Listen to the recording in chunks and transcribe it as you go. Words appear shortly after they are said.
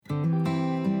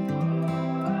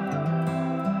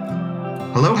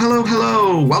Hello, hello,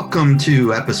 hello. Welcome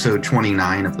to episode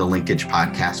 29 of the Linkage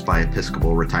Podcast by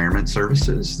Episcopal Retirement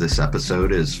Services. This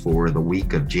episode is for the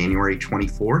week of January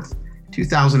 24th,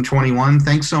 2021.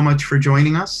 Thanks so much for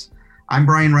joining us. I'm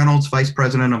Brian Reynolds, Vice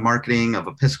President of Marketing of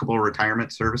Episcopal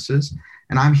Retirement Services,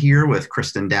 and I'm here with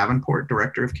Kristen Davenport,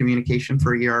 Director of Communication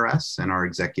for ERS, and our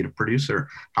Executive Producer.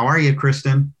 How are you,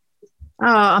 Kristen? Oh,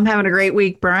 I'm having a great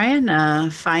week, Brian.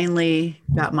 Finally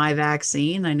got my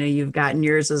vaccine. I know you've gotten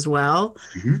yours as well.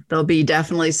 There'll be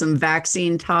definitely some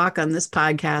vaccine talk on this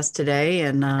podcast today,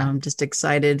 and I'm just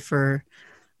excited for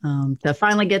to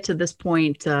finally get to this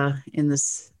point in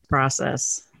this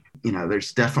process. You know,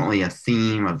 there's definitely a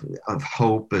theme of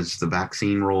hope as the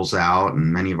vaccine rolls out,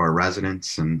 and many of our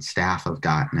residents and staff have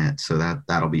gotten it, so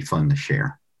that'll be fun to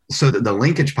share. So the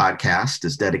Linkage Podcast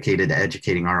is dedicated to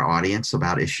educating our audience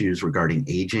about issues regarding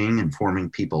aging, informing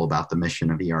people about the mission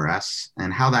of ERS,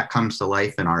 and how that comes to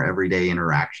life in our everyday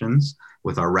interactions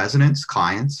with our residents,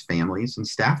 clients, families, and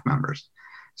staff members.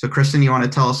 So, Kristen, you want to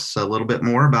tell us a little bit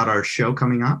more about our show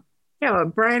coming up? Yeah, well,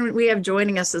 Brian, we have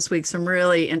joining us this week some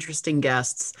really interesting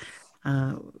guests.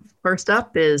 First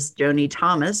up is Joni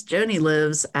Thomas. Joni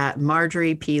lives at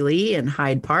Marjorie P. Lee in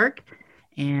Hyde Park.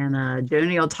 And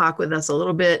Joni will talk with us a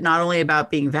little bit, not only about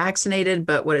being vaccinated,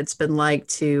 but what it's been like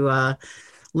to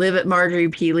live at Marjorie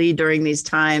P. Lee during these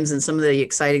times and some of the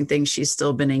exciting things she's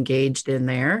still been engaged in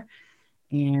there.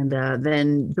 And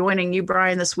then joining you,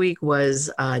 Brian, this week was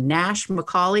Nash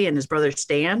McCauley and his brother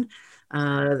Stan.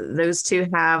 Those two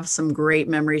have some great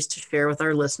memories to share with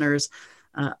our listeners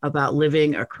about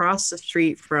living across the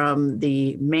street from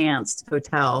the Manse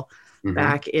Hotel.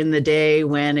 Back in the day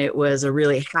when it was a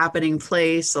really happening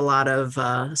place, a lot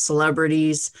of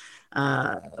celebrities,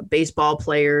 baseball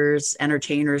players,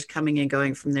 entertainers coming and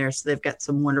going from there. So they've got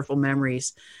some wonderful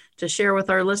memories to share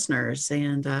with our listeners.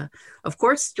 And of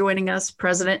course, joining us,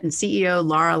 President and CEO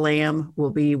Laura Lamb will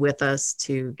be with us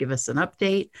to give us an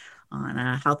update on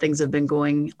how things have been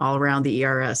going all around the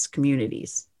ERS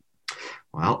communities.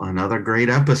 Well, another great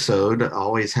episode,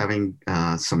 always having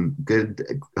some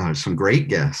great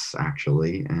guests,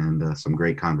 actually, and some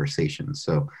great conversations.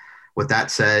 So with that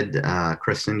said,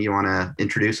 Kristen, you want to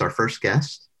introduce our first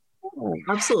guest? Oh,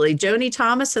 absolutely. Joni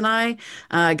Thomas and I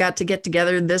got to get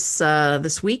together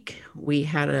this week. We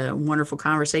had a wonderful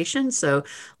conversation. So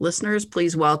listeners,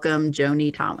 please welcome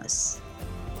Joni Thomas.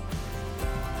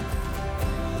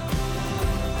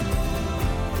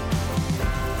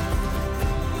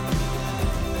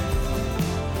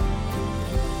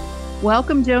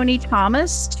 Welcome, Joni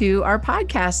Thomas, to our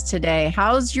podcast today.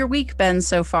 How's your week been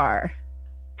so far?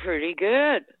 Pretty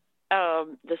good.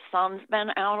 The sun's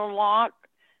been out a lot.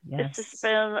 Yes. This has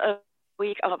been a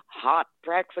week of hot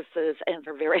breakfasts, and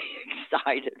we're very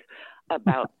excited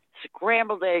about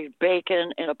scrambled eggs,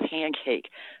 bacon, and a pancake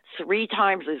 3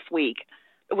 times this week.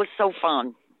 It was so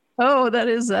fun. Oh,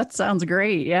 that sounds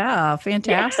great. Yeah,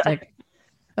 fantastic. Yeah.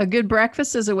 A good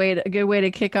breakfast is a good way to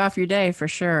kick off your day for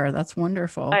sure. That's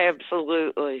wonderful.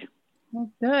 Absolutely. Well,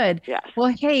 good. Yes.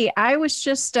 Well, hey, I was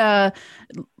just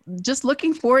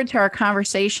looking forward to our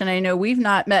conversation. I know we've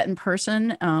not met in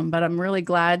person, but I'm really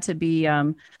glad to be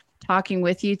talking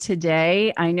with you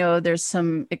today. I know there's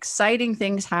some exciting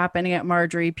things happening at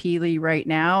Marjorie P. Lee right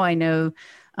now. I know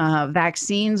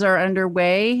vaccines are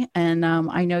underway, and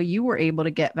I know you were able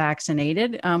to get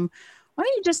vaccinated. Why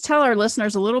don't you just tell our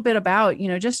listeners a little bit about,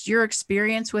 just your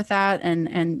experience with that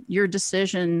and your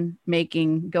decision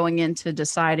making going into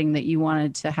deciding that you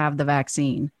wanted to have the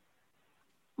vaccine?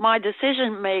 My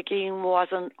decision making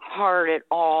wasn't hard at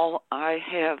all. I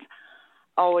have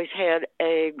always had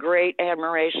a great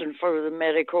admiration for the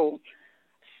medical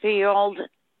field.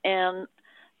 And,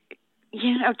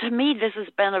 to me, this has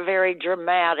been a very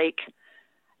dramatic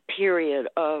period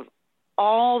of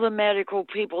all the medical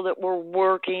people that were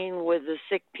working with the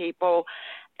sick people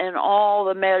and all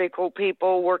the medical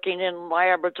people working in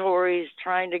laboratories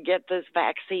trying to get this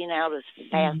vaccine out as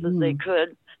fast as they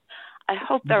could. I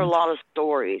hope there are a lot of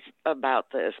stories about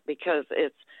this because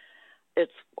it's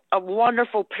a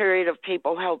wonderful period of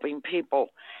people helping people.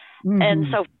 And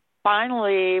so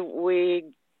finally we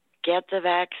get the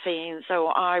vaccine. So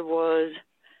I was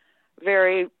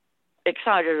very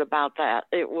excited about that.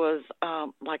 It was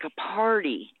like a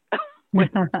party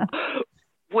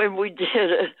when we did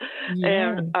it.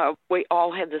 Yeah. And we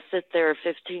all had to sit there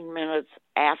 15 minutes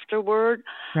afterward.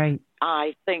 Right.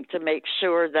 I think to make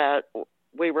sure that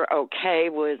we were okay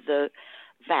with the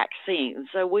vaccine.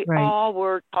 So we all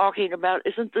were talking about,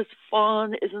 isn't this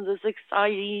fun? Isn't this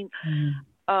exciting?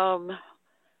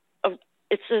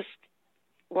 It's just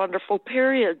wonderful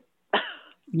period.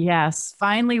 Yes,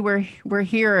 finally we're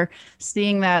here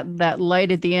seeing that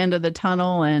light at the end of the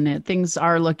tunnel, and things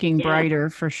are looking Yeah. brighter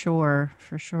for sure,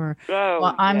 for sure. Well,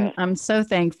 Oh, I'm yes. I'm so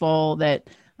thankful that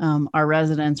our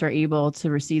residents are able to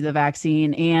receive the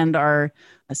vaccine, and our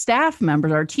staff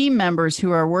members, our team members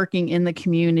who are working in the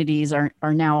communities are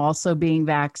now also being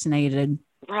vaccinated.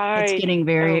 It's Right. getting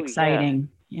very Oh, yes. exciting.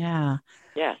 Yeah.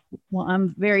 Yes. Well,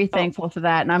 I'm very Oh, thankful for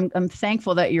that, and I'm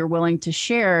thankful that you're willing to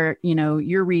share,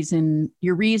 your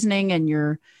reasoning, and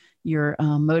your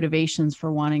motivations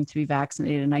for wanting to be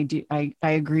vaccinated. And I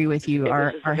agree with you. it was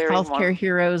Our just our very healthcare wonderful.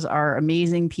 heroes are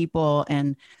amazing people,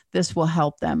 and this will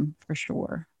help them for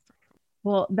sure.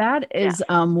 Well, that Yes. is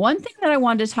one thing that I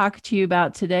wanted to talk to you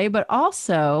about today, but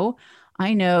also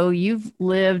I know you've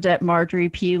lived at Marjorie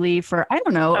P. Lee for, I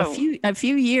don't know, a Oh,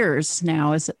 few years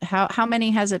now. Is it, how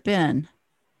many has it been?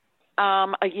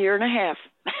 a year and a half.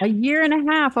 A year and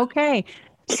a half. Okay.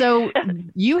 So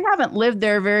you haven't lived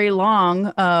there very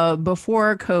long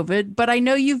before COVID, but I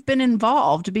know you've been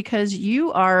involved because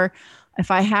you are, if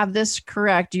I have this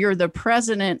correct, you're the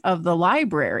president of the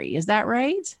library. Is that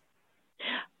right?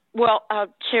 Well,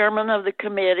 chairman of the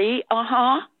committee.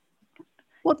 Uh-huh.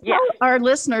 Well, Yes. tell our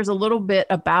listeners a little bit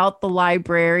about the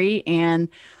library. And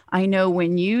I know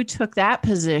when you took that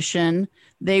position,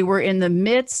 they were in the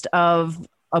midst of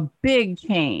a big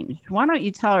change. Why don't you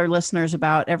tell our listeners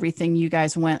about everything you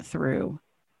guys went through?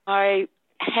 I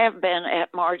have been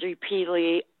at Marjorie P.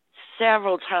 Lee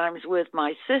several times with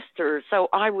my sister, so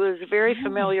I was very Oh,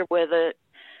 familiar with it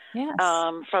yes.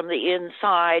 from the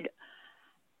inside.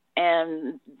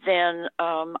 And then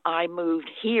I moved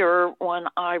here when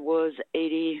I was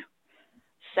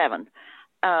 87.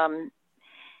 Um,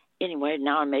 anyway,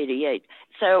 now I'm 88.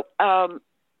 So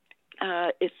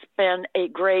it's been a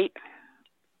great,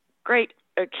 great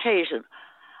occasion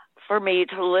for me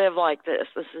to live like this.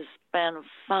 This has been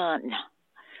fun.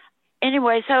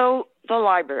 Anyway, so the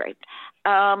library.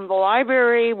 The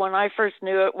library, when I first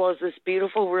knew it, was this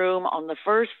beautiful room on the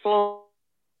first floor.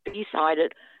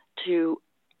 Decided to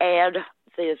add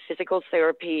the physical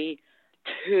therapy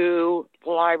to the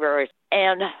library.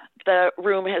 And the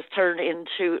room has turned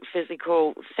into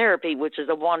physical therapy, which is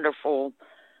a wonderful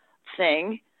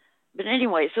thing. But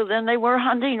anyway, so then they were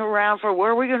hunting around for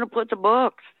where are we going to put the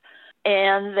books?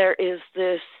 And there is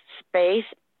this space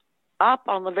up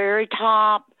on the very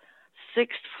top,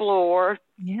 sixth floor,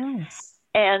 Yes.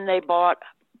 and they bought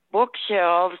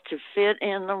bookshelves to fit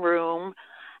in the room.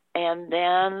 And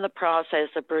then the process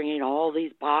of bringing all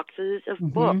these boxes of Mm-hmm.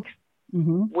 books,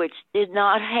 Mm-hmm. which did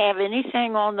not have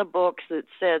anything on the books that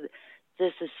said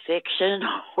this is fiction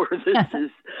or this is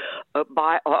a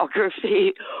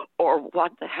biography or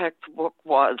what the heck the book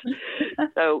was.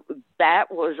 So that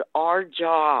was our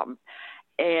job.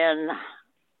 And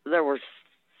there were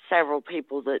several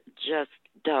people that just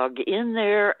dug in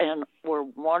there and were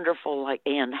wonderful, like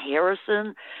Ann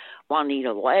Harrison,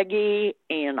 Juanita Legge,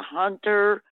 Ann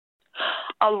Hunter.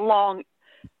 A long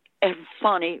and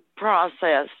funny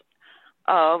process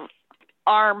of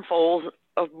armfuls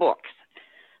of books.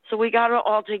 So we got it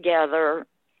all together.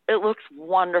 It looks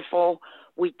wonderful.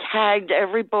 We tagged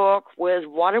every book with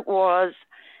what it was,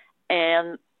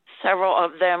 and several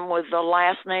of them with the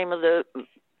last name of the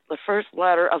first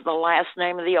letter of the last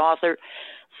name of the author,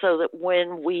 so that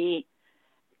when we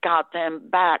got them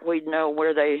back, we'd know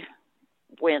where they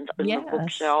went in the Yes.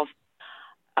 bookshelf.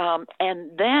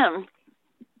 And then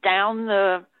down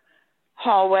the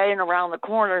hallway and around the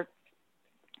corner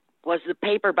was the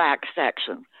paperback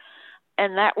section.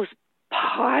 And that was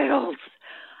piles,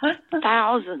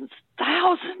 thousands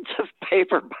of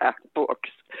paperback books.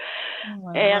 Oh,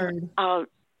 my And word.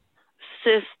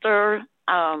 sister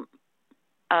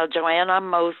Joanna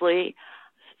Mosley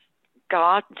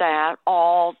got that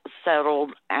all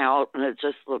settled out, and it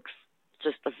just looks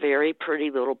just a very pretty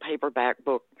little paperback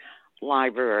book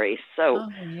library. So Oh,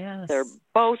 yes. they're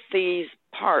both these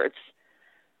parts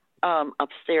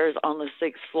upstairs on the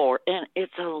sixth floor, and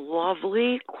it's a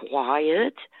lovely,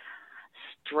 quiet,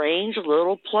 strange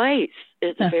little place.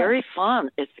 It's very fun.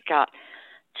 It's got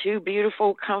two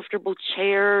beautiful, comfortable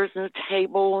chairs and a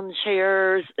table and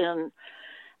chairs, and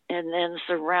then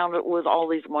surrounded with all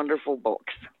these wonderful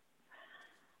books.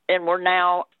 And we're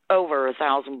now over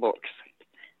 1,000 books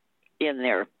in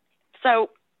there.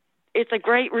 So it's a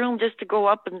great room just to go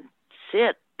up and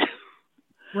sit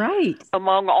Right.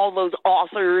 among all those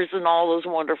authors and all those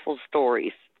wonderful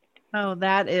stories. Oh,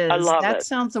 I love that it.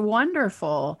 sounds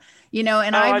wonderful. And Oh,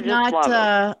 I just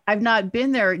love it. I've not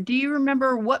been there. Do you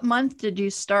remember what month did you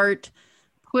start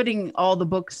putting all the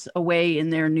books away in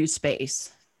their new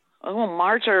space? Oh,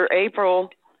 March or April.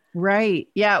 Right.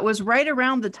 Yeah, it was right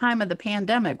around the time of the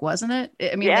pandemic, wasn't it?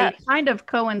 I mean, they Yes. kind of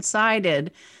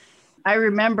coincided. I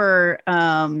remember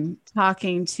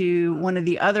talking to one of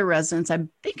the other residents. I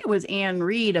think it was Anne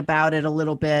Reed about it a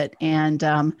little bit. And,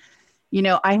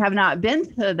 I have not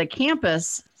been to the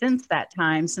campus since that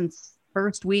time, since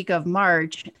first week of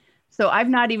March. So I've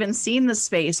not even seen the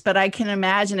space, but I can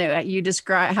imagine it. You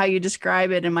describe how you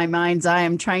describe it in my mind's eye.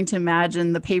 I'm trying to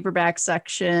imagine the paperback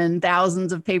section,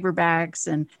 thousands of paperbacks,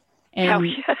 Oh, and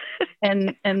yeah.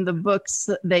 and the books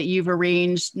that you've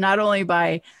arranged not only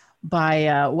by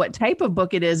what type of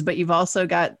book it is, but you've also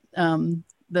got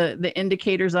the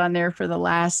indicators on there for the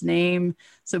last name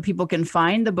so people can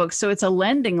find the book. So it's a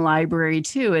lending library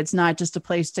too. It's not just a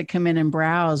place to come in and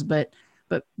browse, but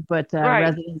Right.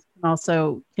 residents can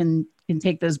also can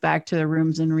take those back to their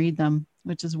rooms and read them,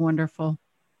 which is wonderful.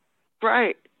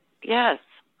 Right. Yes.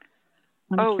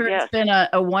 I'm sure Yes. it's been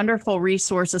a wonderful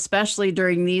resource, especially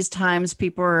during these times.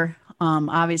 People are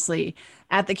obviously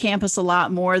at the campus a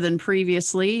lot more than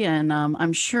previously, and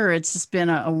I'm sure it's just been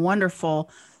a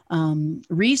wonderful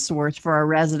resource for our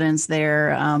residents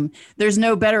there. There's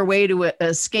no better way to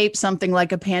escape something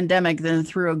like a pandemic than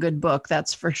through a good book,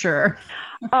 that's for sure.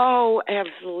 Oh,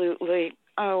 absolutely.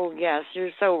 Oh, yes, you're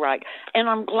so right. And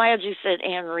I'm glad you said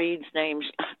Anne Reed's name.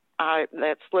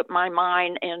 That slipped my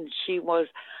mind, and she was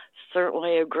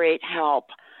certainly a great help.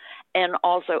 And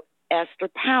also Esther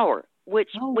Power, which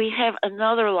we have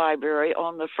another library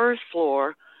on the first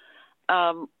floor,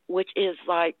 which is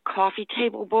like coffee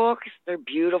table books. They're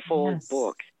beautiful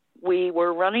books. We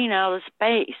were running out of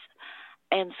space.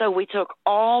 And so we took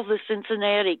all the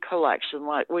Cincinnati collection,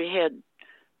 like we had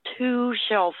 2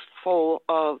 shelves full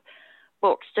of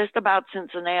books just about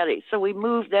Cincinnati. So we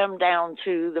moved them down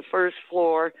to the first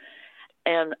floor,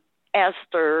 and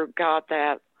Esther got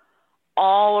that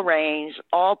all arranged,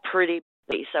 all pretty.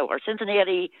 So our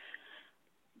Cincinnati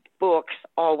books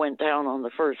all went down on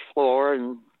the first floor,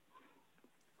 and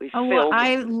we filled.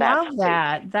 I love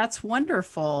that. That's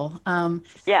wonderful.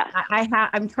 Yeah.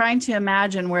 I'm trying to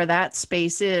imagine where that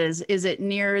space is. Is it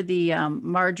near the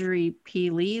Marjorie P.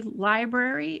 Lee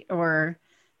Library, or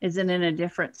is it in a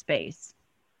different space?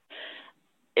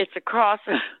 It's across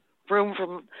the room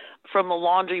from the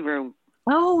laundry room.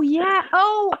 Oh, yeah.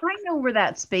 Oh, I know where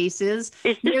that space is.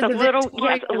 It's just near a the little,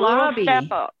 Victoria a lobby. little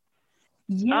step up.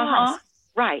 Yes.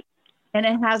 Right. And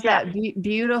it has that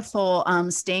beautiful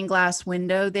stained glass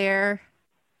window there.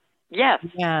 Yes.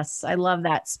 Yes. I love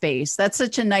that space. That's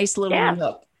such a nice little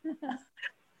nook.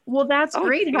 Well, that's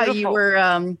great how you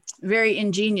were very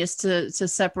ingenious to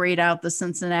separate out the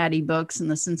Cincinnati books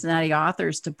and the Cincinnati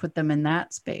authors to put them in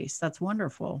that space. That's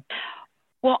wonderful.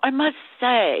 Well, I must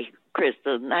say,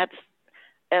 Kristen, that's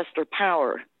Esther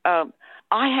Power. I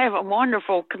have a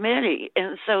wonderful committee,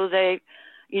 and so they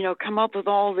come up with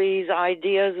all these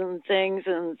ideas and things.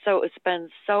 And so it's been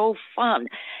so fun,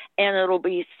 and it'll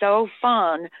be so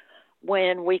fun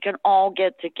when we can all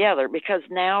get together, because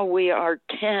now we are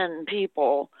 10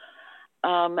 people.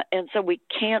 And so we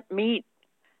can't meet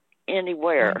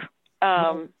anywhere.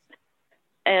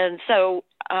 And so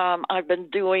I've been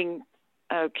doing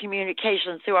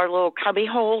communications through our little cubby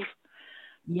holes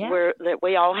that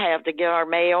we all have to get our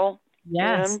mail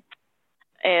in.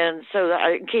 And so that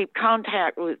I can keep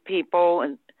contact with people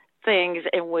and things,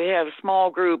 and we have small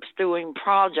groups doing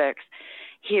projects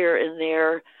here and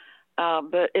there.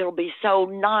 But it'll be so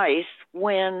nice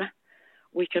when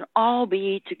we can all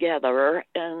be together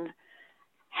and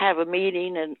have a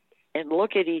meeting and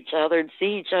look at each other and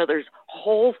see each other's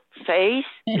whole face.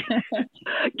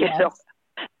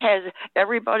 Has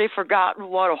everybody forgotten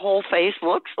what a whole face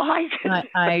looks like?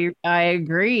 I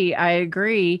agree.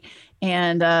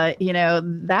 And,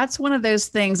 that's one of those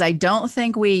things I don't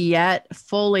think we yet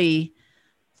fully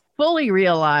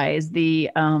realize the,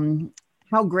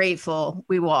 how grateful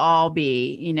we will all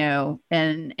be,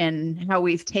 and how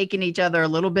we've taken each other a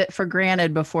little bit for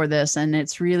granted before this. And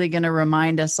it's really going to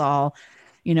remind us all,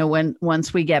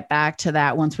 once we get back to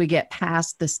that, once we get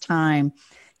past this time,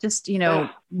 just,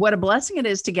 what a blessing it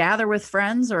is to gather with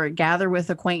friends or gather with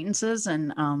acquaintances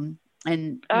and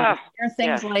share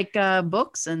things like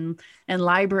books and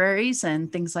libraries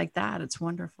and things like that. It's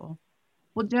wonderful.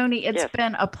 Well, Joni, it's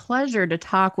been a pleasure to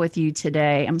talk with you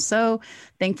today. I'm so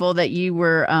thankful that you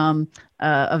were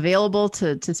available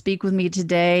to speak with me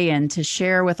today and to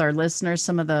share with our listeners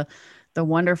some of the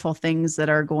wonderful things that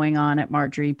are going on at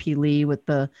Marjorie P. Lee with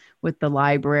the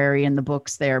library and the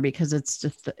books there, because it's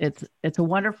a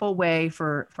wonderful way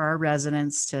for our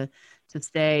residents to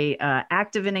stay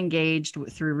active and engaged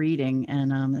through reading.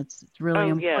 And it's really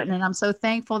important. And I'm so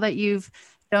thankful that you've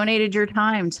donated your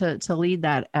time to lead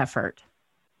that effort.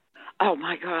 Oh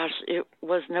my gosh, it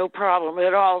was no problem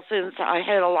at all since I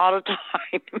had a lot of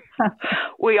time.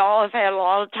 We all have had a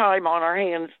lot of time on our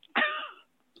hands.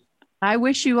 I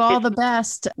wish you all the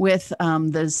best with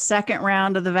the second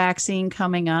round of the vaccine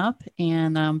coming up.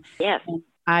 And Yes.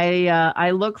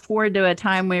 I look forward to a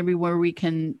time maybe where we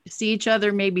can see each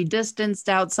other, maybe distanced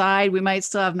outside. We might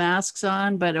still have masks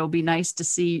on, but it'll be nice to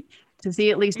see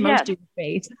at least most of your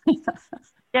face.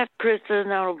 Yes, Kristen,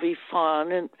 that'll be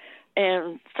fun.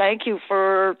 And thank you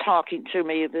for talking to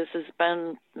me. This has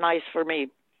been nice for me.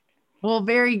 Well,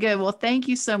 very good. Well, thank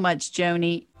you so much,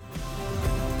 Joni.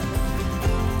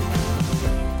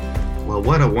 Well,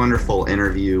 what a wonderful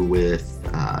interview with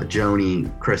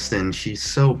Joni, Kristen. She's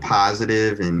so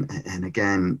positive, and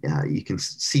again, you can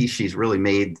see she's really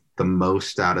made the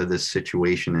most out of this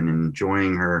situation and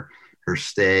enjoying her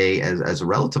stay as a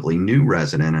relatively new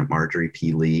resident at Marjorie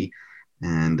P. Lee.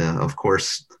 And of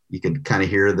course, you can kind of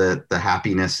hear the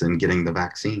happiness in getting the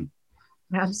vaccine.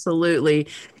 Absolutely.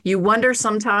 You wonder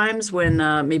sometimes when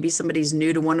maybe somebody's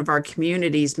new to one of our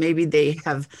communities, maybe they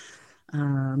have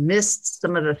missed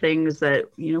some of the things that,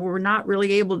 we're not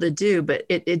really able to do, but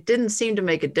it didn't seem to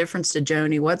make a difference to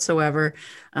Joni whatsoever.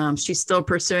 She's still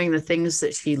pursuing the things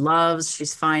that she loves.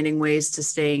 She's finding ways to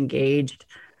stay engaged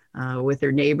with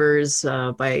her neighbors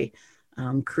by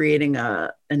creating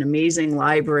an amazing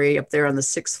library up there on the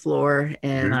 6th floor.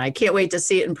 And I can't wait to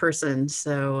see it in person.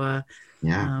 So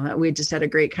we just had a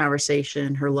great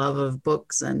conversation. Her love of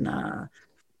books and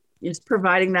just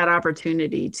providing that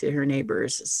opportunity to her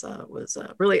neighbors was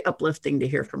really uplifting to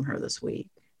hear from her this week.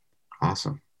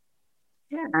 Awesome.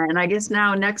 Yeah. And I guess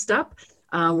now next up,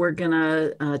 we're going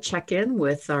to check in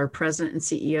with our president and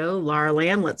CEO, Laura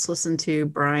Lamb. Let's listen to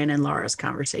Brian and Laura's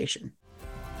conversation.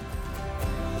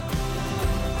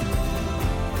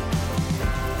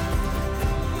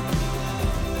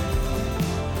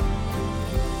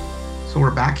 So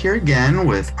we're back here again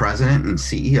with President and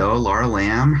CEO Laura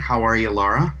Lamb. How are you,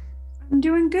 Laura? I'm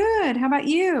doing good. How about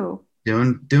you?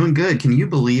 Doing good. Can you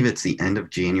believe it's the end of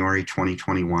January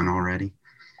 2021 already?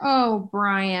 Oh,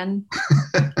 Brian.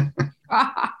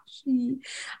 Gosh.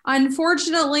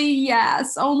 Unfortunately,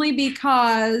 yes, only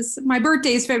because my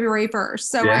birthday is February 1st.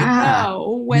 So I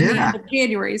know when the end of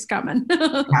January is coming.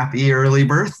 Happy early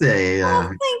birthday. Oh,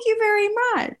 thank you very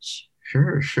much.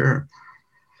 Sure.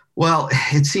 Well,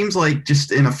 it seems like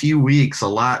just in a few weeks, a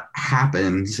lot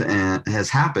has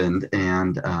happened,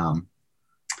 and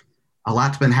a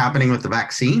lot's been happening with the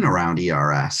vaccine around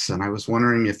ERS. And I was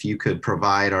wondering if you could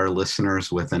provide our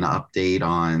listeners with an update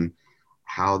on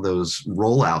how those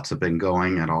rollouts have been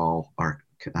going at all our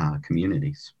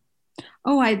communities.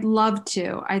 Oh, I'd love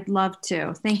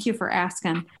to. Thank you for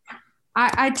asking.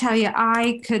 I tell you,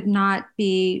 I could not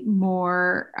be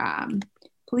more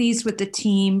pleased with the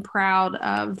team, proud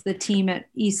of the team at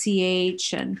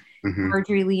ECH and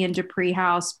Marjorie Lee and Dupree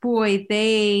House. Boy,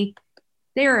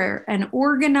 they're an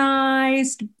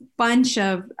organized bunch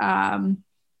of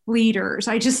leaders.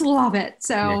 I just love it.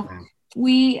 So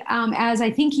we, as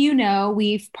I think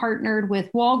we've partnered with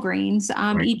Walgreens.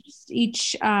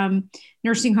 Each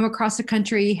nursing home across the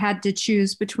country had to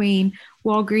choose between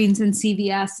Walgreens and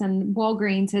CVS, and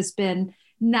Walgreens has been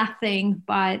nothing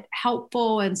but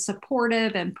helpful and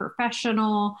supportive and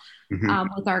professional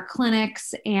with our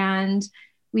clinics. And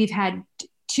we've had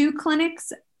 2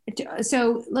 clinics.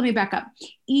 So let me back up.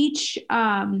 Each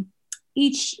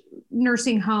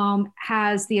nursing home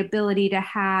has the ability to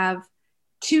have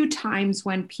 2 times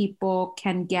when people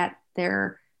can get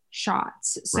their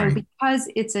shots. So because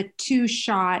it's a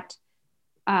 2-shot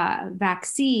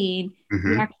vaccine,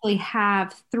 we actually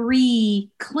have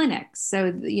 3 clinics.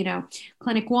 So,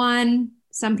 clinic 1,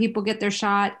 some people get their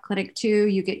shot. Clinic 2,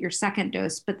 you get your second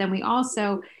dose. But then we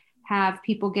also have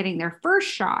people getting their first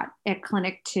shot at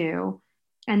clinic 2.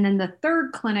 And then the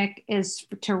third clinic is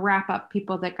to wrap up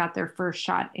people that got their first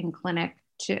shot in clinic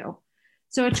 2.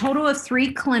 So a total of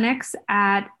 3 clinics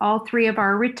at all 3 of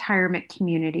our retirement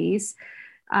communities.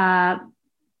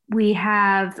 We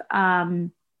have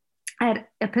at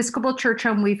Episcopal Church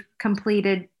Home, we've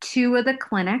completed 2 of the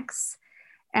clinics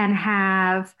and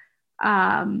have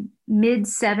mid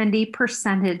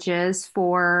 70%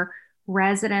 for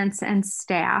residents and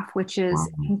staff, which is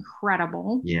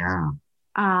incredible. Yeah.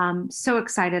 So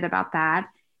excited about that.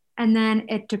 And then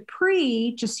at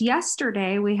Dupree, just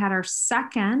yesterday, we had our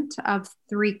second of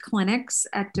 3 clinics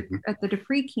at the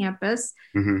Dupree campus.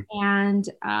 And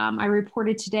I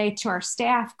reported today to our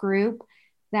staff group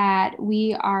that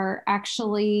we are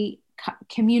actually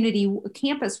community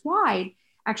campus wide,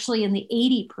 actually in the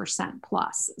 80%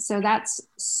 plus. So that's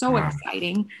so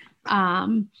exciting.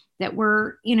 that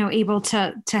were, able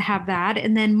to have that.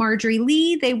 And then Marjorie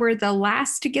Lee, they were the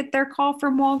last to get their call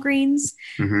from Walgreens.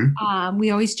 Mm-hmm.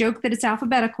 We always joke that it's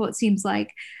alphabetical, it seems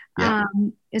like. Yeah.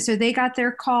 So they got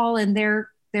their call, and their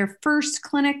first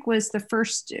clinic was the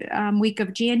first week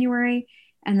of January.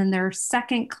 And then their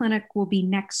second clinic will be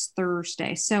next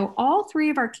Thursday. So all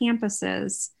three of our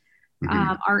campuses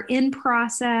are in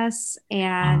process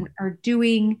and are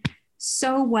doing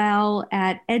so well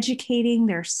at educating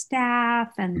their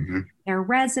staff and their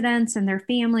residents and their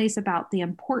families about the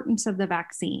importance of the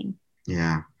vaccine.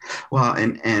 Yeah. Well,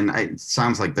 and it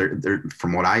sounds like there,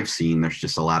 from what I've seen, there's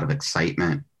just a lot of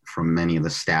excitement from many of the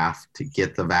staff to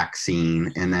get the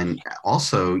vaccine. And then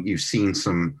also you've seen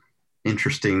some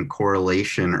interesting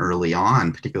correlation early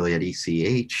on, particularly at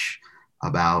ECH,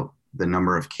 about the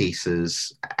number of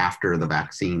cases after the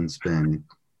vaccine's been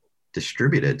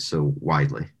distributed so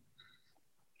widely.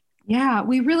 Yeah,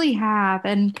 we really have.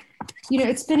 And,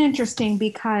 it's been interesting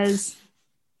because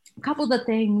a couple of the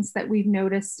things that we've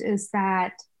noticed is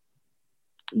that,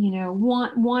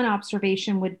 one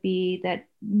observation would be that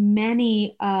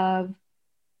many of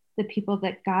the people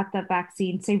that got the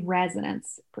vaccine, say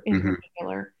residents in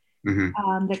particular,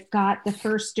 that got the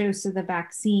first dose of the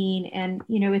vaccine, and,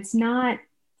 it's not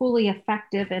fully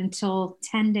effective until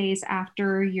 10 days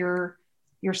after your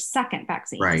second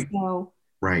vaccine. Right. So,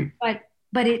 right.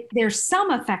 But there's some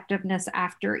effectiveness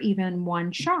after even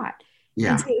one shot.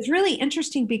 Yeah. And so it was really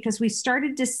interesting because we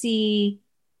started to see,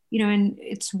 and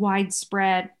it's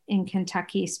widespread in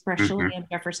Kentucky, especially in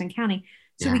Jefferson County.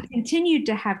 So we continued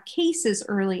to have cases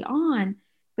early on,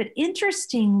 but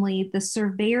interestingly, the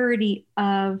severity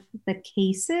of the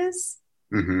cases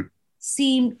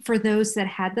seemed, for those that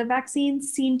had the vaccine,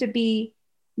 seemed to be,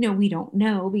 we don't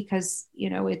know because,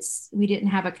 we didn't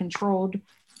have a controlled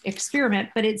experiment,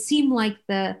 but it seemed like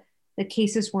the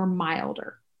cases were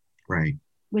milder. Right.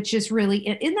 Which is really,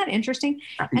 isn't that interesting?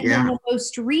 And then the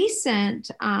most recent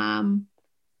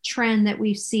trend that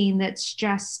we've seen that's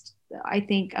just, I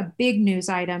think, a big news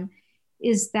item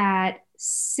is that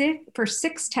for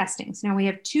 6 testings. Now we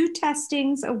have 2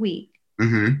 testings a week.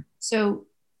 So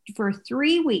for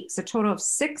 3 weeks, a total of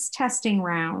 6 testing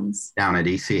rounds. Down at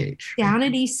ECH.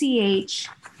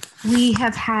 We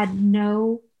have had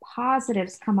no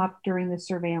positives come up during the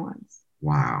surveillance.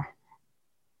 Wow.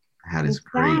 That is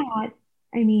great. That,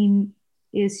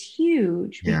 is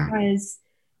huge because,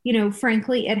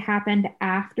 frankly, it happened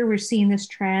after we're seeing this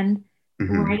trend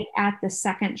right at the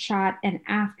second shot and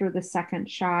after the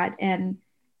second shot. And,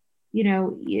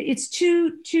 it's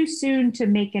too soon to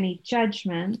make any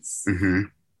judgments,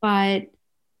 but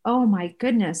oh my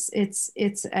goodness, it's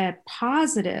a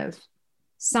positive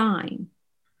sign.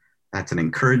 That's an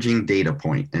encouraging data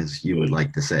point, as you would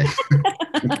like to say.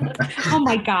 Oh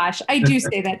my gosh, I do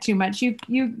say that too much.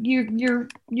 You're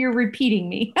repeating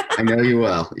me. I know you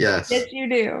will. Yes. Yes, you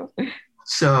do.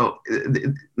 So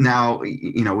now,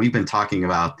 we've been talking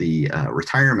about the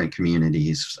retirement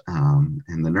communities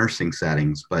and the nursing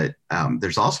settings, but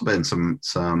there's also been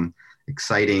some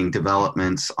exciting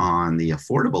developments on the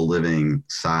affordable living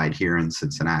side here in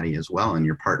Cincinnati as well, in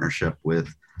your partnership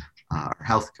with our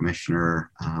health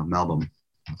commissioner, Melba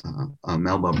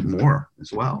Moore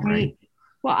as well, right?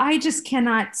 Well, I just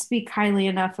cannot speak highly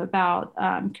enough about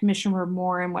Commissioner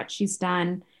Moore and what she's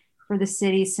done for the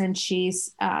city since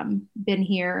she's been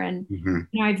here. And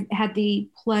I've had the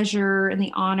pleasure and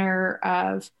the honor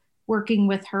of working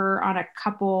with her on a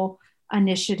couple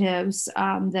initiatives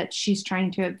that she's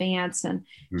trying to advance. And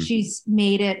she's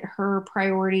made it her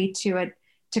priority to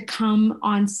come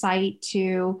on site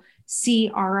to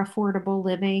see our affordable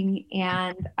living.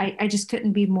 And I just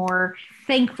couldn't be more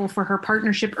thankful for her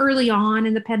partnership early on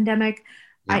in the pandemic.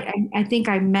 I think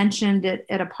I mentioned it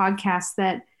at a podcast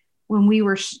that when we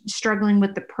were struggling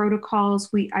with the protocols,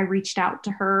 I reached out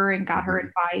to her and got her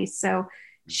advice. So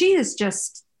she is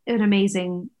just an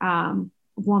amazing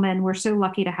woman. We're so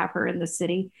lucky to have her in the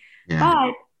city.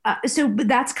 But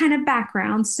that's kind of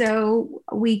background. So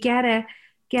we get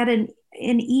an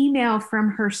email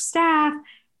from her staff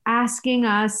asking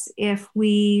us if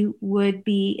we would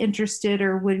be interested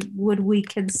or would we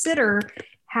consider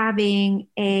having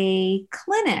a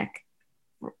clinic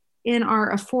in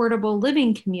our affordable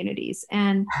living communities.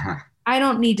 And I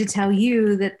don't need to tell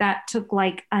you that took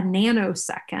like a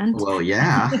nanosecond. Well,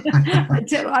 yeah.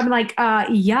 I'm like,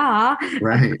 yeah,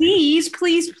 right. Please.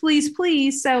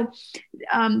 So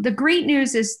the great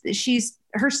news is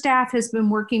her staff has been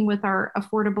working with our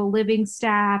affordable living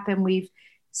staff, and we've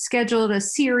scheduled a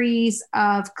series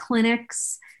of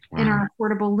clinics in our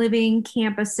affordable living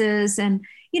campuses. And,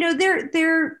 they're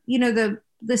the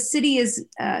the city is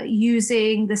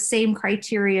using the same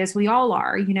criteria as we all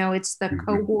are. It's the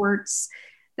cohorts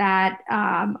that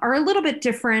are a little bit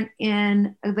different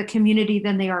in the community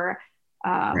than they are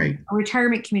a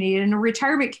retirement community. In a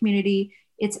retirement community,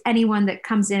 it's anyone that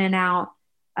comes in and out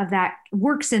of that,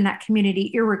 works in that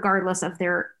community, irregardless of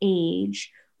their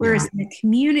age. Whereas in the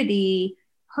community,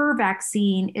 her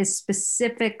vaccine is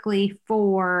specifically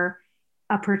for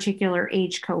a particular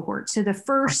age cohort. So the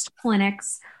first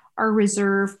clinics are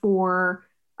reserved for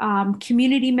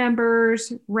community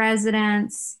members,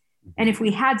 residents, and if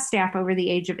we had staff over the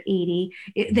age of 80,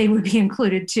 they would be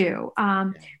included too.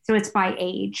 So it's by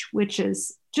age, which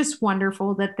is just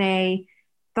wonderful that they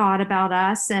thought about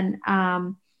us. And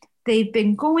they've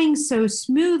been going so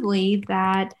smoothly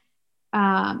that,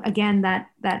 again,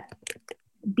 that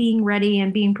being ready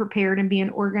and being prepared and being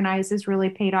organized has really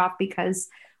paid off, because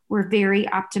we're very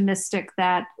optimistic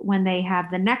that when they have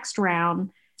the next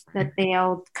round, that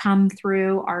they'll come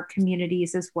through our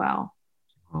communities as well.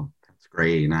 Well, that's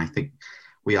great. And I think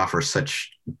we offer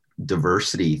such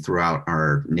diversity throughout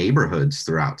our neighborhoods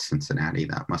throughout Cincinnati.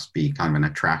 That must be kind of an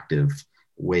attractive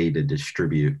way to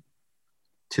distribute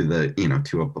to the,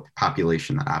 to a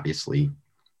population that obviously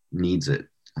needs it.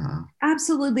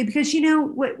 Absolutely. Because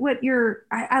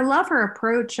I love her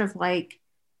approach of like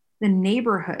the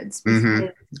neighborhoods, because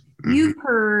you've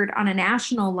heard on a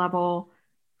national level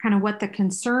kind of what the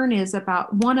concern is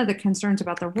about. One of the concerns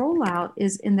about the rollout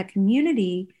is in the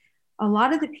community, a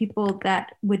lot of the people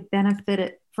that would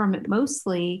benefit from it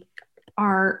mostly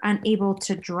are unable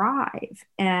to drive,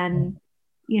 and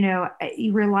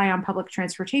you rely on public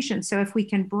transportation. So if we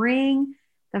can bring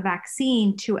the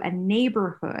vaccine to a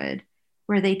neighborhood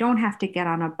where they don't have to get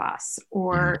on a bus,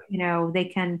 or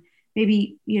they can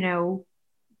maybe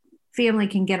family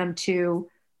can get them to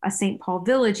a St. Paul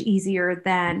Village easier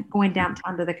than going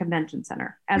downtown to the convention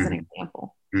center, as an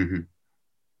example.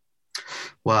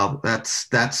 Well, that's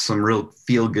some real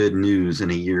feel good news in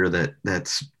a year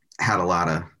that's had a lot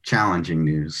of challenging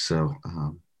news. So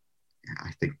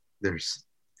I think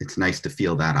it's nice to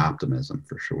feel that optimism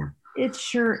for sure. It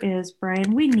sure is,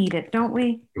 Brian. We need it, don't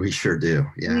we? We sure do.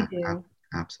 Yeah, we do.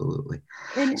 Absolutely.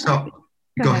 And, so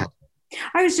go ahead.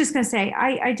 I was just going to say,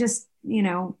 I just,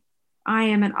 I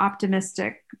am an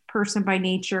optimistic person by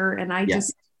nature, and I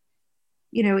just,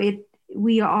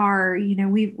 we've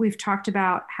talked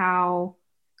about how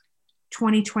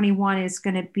 2021 is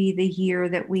going to be the year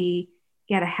that we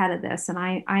get ahead of this. And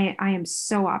I am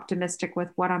so optimistic with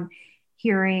what I'm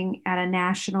hearing at a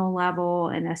national level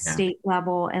and a state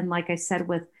level. And like I said,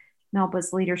 with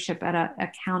Melba's leadership at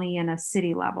a county and a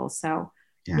city level. So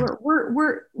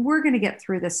we're going to get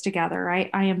through this together. I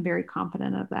am very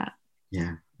confident of that.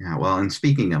 Yeah. Well, and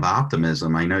speaking of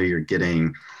optimism, I know you're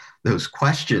getting those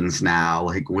questions now,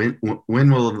 like when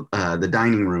will the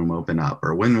dining room open up,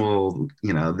 or when will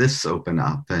this open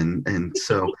up, and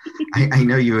so I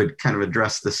know you had kind of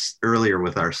addressed this earlier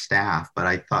with our staff, but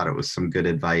I thought it was some good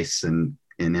advice and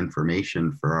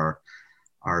information for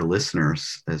our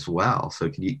listeners as well. So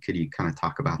could you kind of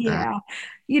talk about that?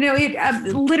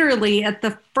 Literally at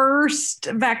the first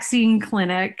vaccine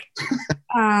clinic,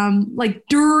 like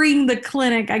during the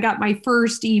clinic, I got my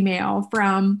first email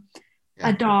from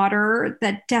a daughter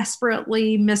that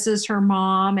desperately misses her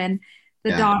mom, and the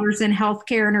daughter's in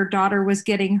healthcare, and her daughter was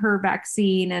getting her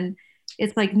vaccine. And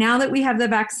it's like, now that we have the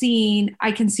vaccine,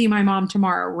 I can see my mom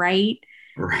tomorrow. Right.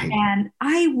 And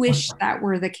I wish that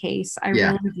were the case. I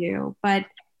really do. But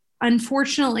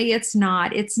unfortunately, it's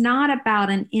not. It's not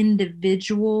about an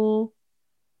individual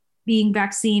being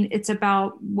vaccinated. It's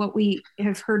about what we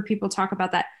have heard people talk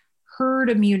about, that herd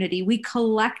immunity. We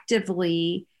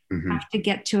collectively have to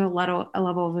get to a level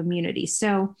of immunity.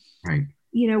 So,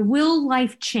 will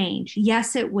life change?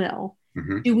 Yes, it will.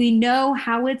 Do we know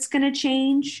how it's going to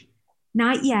change?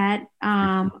 Not yet.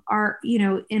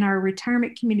 In our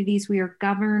retirement communities, we are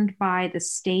governed by the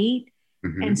state.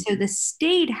 And so the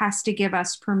state has to give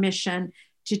us permission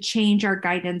to change our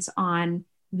guidance on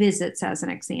visits, as an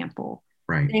example.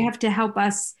 They have to help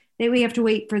us. We have to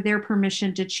wait for their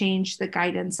permission to change the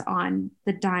guidance on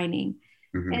the dining.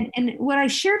 And what I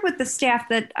shared with the staff,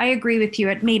 that I agree with you,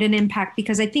 it made an impact,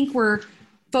 because I think we're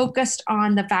focused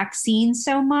on the vaccine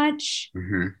so much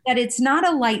that it's not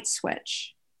a light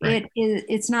switch.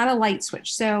 It's not a light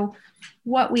switch. So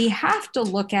what we have to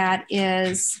look at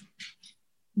is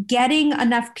getting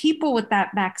enough people with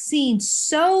that vaccine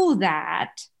so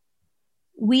that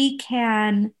we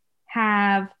can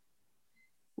have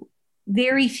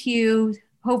very few,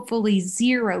 hopefully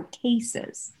zero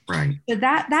cases. So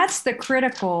that's the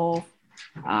critical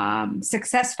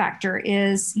success factor,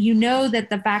 is that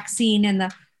the vaccine and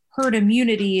the herd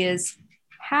immunity is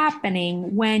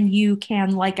happening when you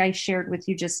can, like I shared with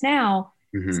you just now,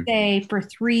 say for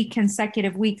 3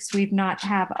 consecutive weeks we've not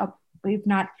had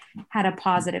a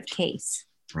positive case.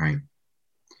 Right.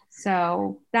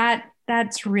 So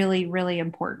that's really, really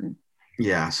important.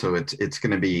 Yeah, so it's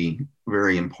going to be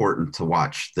very important to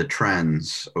watch the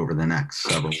trends over the next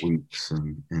several weeks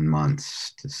and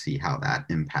months to see how that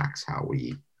impacts how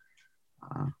we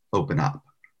open up.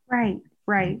 Right.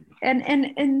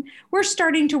 And we're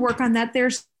starting to work on that.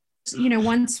 There's,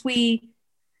 once we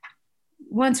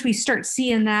start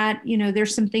seeing that,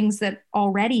 there's some things that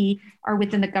already are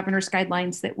within the governor's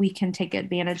guidelines that we can take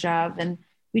advantage of. And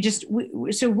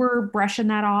so we're brushing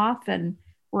that off, and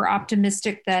we're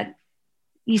optimistic that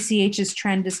ECH's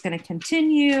trend is going to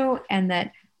continue, and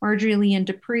that Marjorie Lee and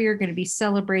Dupree are going to be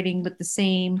celebrating with the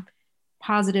same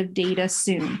positive data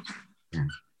soon. Yeah.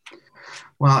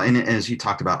 Well, and as you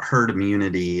talked about, herd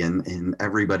immunity and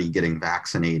everybody getting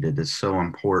vaccinated is so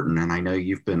important. And I know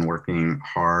you've been working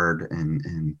hard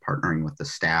and partnering with the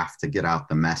staff to get out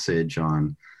the message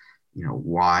on,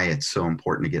 why it's so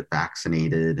important to get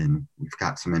vaccinated. And we've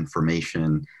got some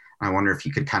information. I wonder if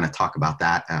you could kind of talk about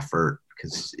that effort,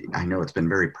 because I know it's been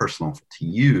very personal to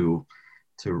you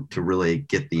to really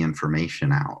get the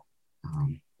information out.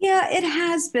 Yeah, it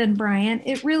has been, Brian.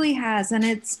 It really has. And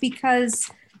it's because,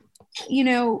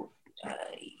 I'm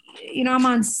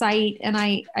on site, and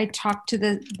I talk to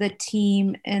the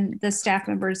team and the staff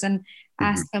members and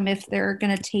ask them if they're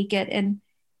going to take it and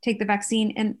take the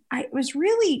vaccine. And I was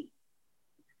really,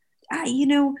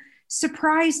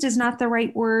 surprised is not the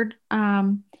right word.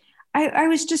 I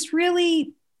was just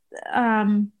really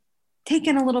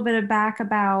taken a little bit aback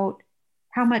about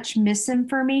how much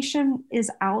misinformation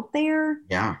is out there.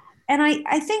 Yeah. And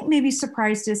I think maybe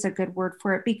surprised is a good word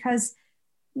for it, because,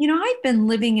 I've been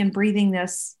living and breathing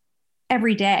this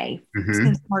every day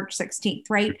since March 16th,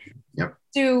 right? Yep.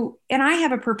 So, and I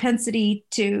have a propensity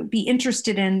to be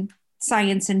interested in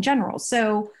science in general.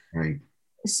 So, right.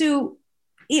 So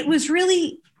it was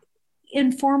really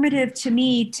informative to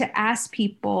me to ask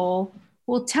people,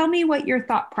 well, tell me what your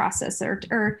thought process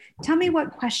or tell me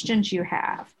what questions you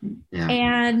have. Yeah.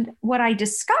 And what I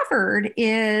discovered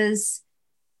is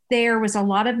there was a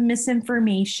lot of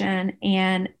misinformation,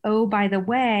 and, oh, by the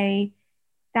way,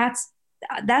 that's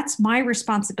my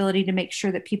responsibility to make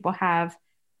sure that people have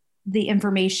the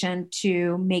information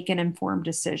to make an informed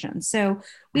decision. So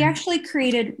we actually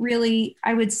created, really,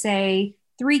 I would say,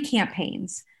 3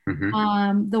 campaigns.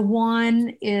 The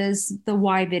one is the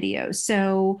why video.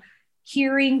 So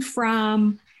hearing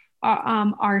from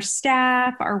our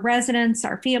staff, our residents,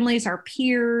 our families, our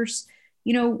peers,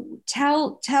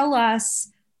 tell us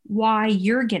why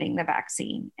you're getting the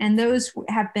vaccine. And those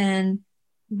have been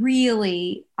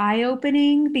really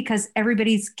eye-opening, because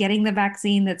everybody's getting the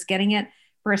vaccine that's getting it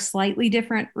for a slightly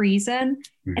different reason.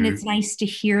 And it's nice to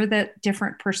hear that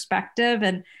different perspective.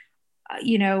 And,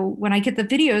 when I get the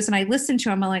videos and I listen to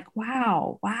them, I'm like,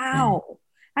 wow,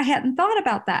 I hadn't thought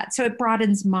about that. So it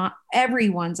broadens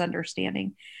everyone's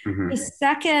understanding. The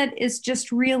second is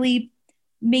just really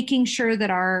making sure that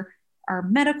our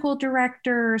medical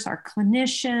directors, our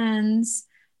clinicians,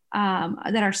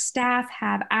 that our staff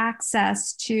have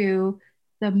access to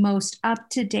the most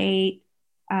up-to-date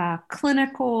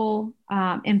clinical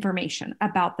information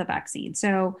about the vaccine.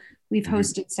 So we've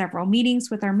hosted several meetings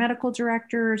with our medical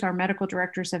directors. Our medical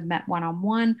directors have met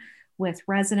one-on-one with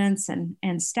residents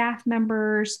and staff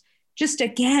members, just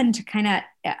again to kind of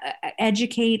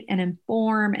educate and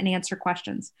inform and answer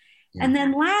questions. Yeah. And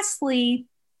then lastly,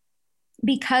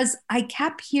 because I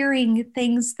kept hearing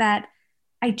things that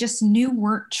I just knew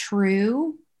weren't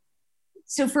true.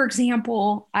 So for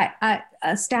example, a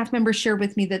staff member shared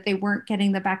with me that they weren't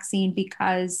getting the vaccine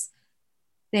because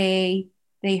they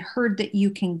heard that you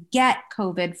can get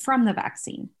COVID from the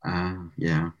vaccine.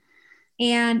 Yeah.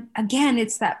 And again,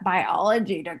 it's that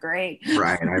biology degree.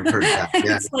 Right. I've heard that.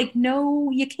 Yeah. It's like,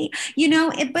 no, you can't,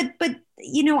 but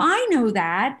I know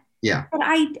that. Yeah. But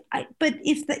but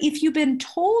if you've been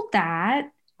told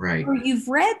that, right, or you've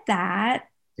read that,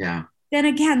 yeah, then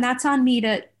again, that's on me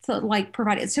to like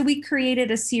provide it. So we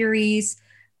created a series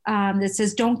that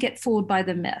says, don't get fooled by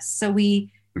the myths. So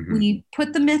we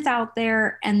put the myth out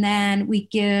there, and then we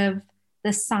give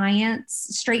the science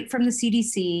straight from the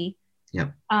CDC.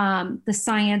 Yep. The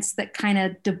science that kind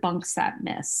of debunks that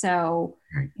myth. So,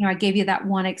 right. I gave you that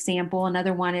one example.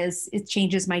 Another one is it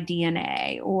changes my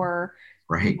DNA, or,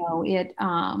 right. It,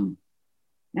 I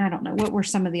don't know. What were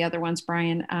some of the other ones,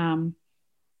 Brian?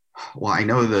 Well, I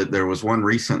know that there was one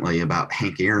recently about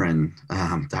Hank Aaron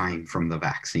dying from the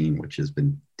vaccine, which has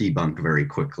been debunked very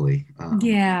quickly.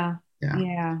 Yeah.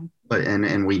 But,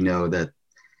 and we know that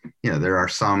there are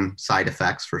some side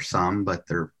effects for some, but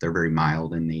they're very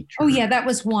mild in nature. Oh yeah, that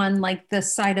was one. Like the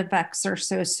side effects are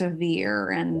so severe,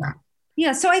 and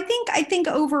yeah. So I think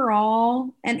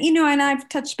overall, and and I've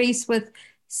touched base with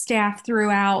staff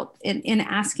throughout in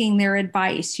asking their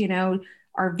advice.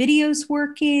 Are videos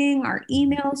working? Are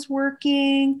emails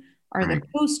working? Are the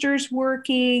posters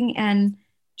working? And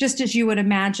just as you would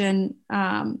imagine,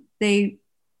 they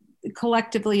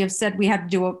collectively have said we have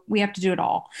to do it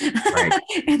all. Right.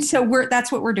 And so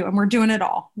that's what we're doing. We're doing it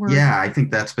all. I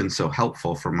think that's been so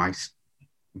helpful from my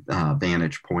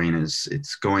vantage point, is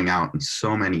it's going out in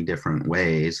so many different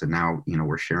ways. And now,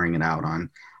 we're sharing it out on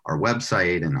our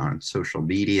website and on social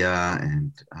media.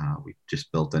 And we've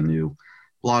just built a new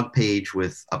blog page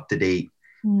with up-to-date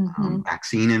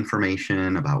vaccine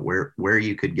information about where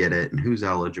you could get it and who's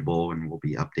eligible. And we'll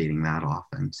be updating that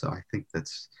often. So I think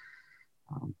that's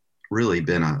really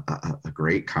been a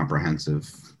great comprehensive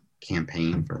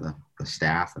campaign for the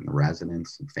staff and the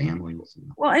residents and families.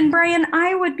 Well, and Brian,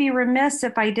 I would be remiss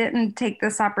if I didn't take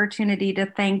this opportunity to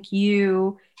thank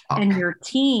you and your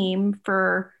team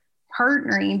for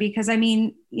partnering, because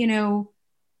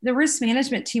the risk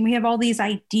management team, we have all these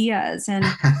ideas and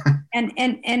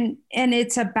and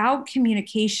it's about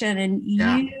communication, and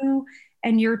you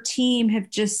and your team have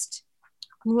just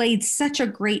laid such a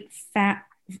great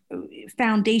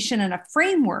foundation and a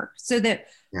framework so that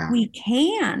we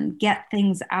can get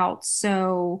things out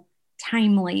so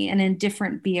timely and in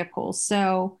different vehicles.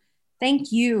 So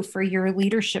thank you for your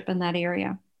leadership in that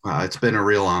area. It's been a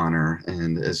real honor.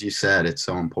 And as you said, it's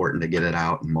so important to get it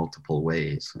out in multiple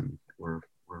ways. And we're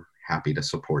happy to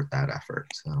support that effort.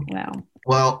 So,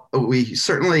 well, we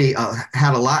certainly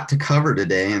had a lot to cover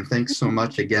today. And thanks so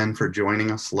much again for joining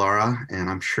us, Laura. And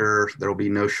I'm sure there'll be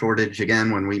no shortage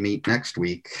again when we meet next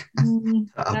week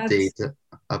to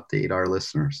update our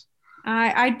listeners.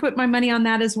 I'd put my money on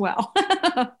that as well.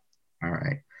 All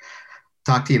right.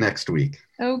 Talk to you next week.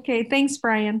 Okay. Thanks,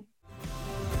 Brian.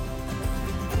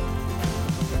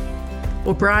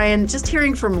 Well, Brian, just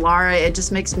hearing from Laura, it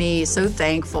just makes me so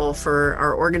thankful for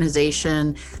our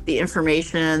organization, the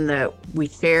information that we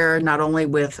share, not only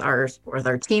with our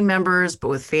team members, but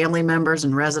with family members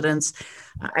and residents.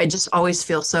 I just always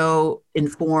feel so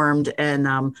informed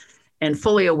and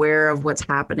fully aware of what's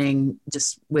happening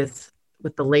just with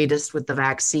the latest with the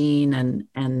vaccine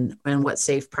and what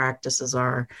safe practices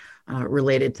are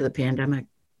related to the pandemic.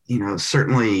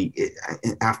 Certainly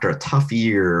after a tough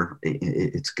year,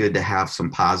 it's good to have some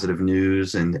positive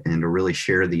news and to really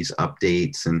share these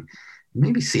updates and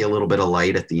maybe see a little bit of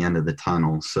light at the end of the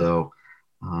tunnel. So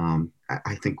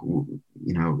I think,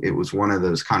 it was one of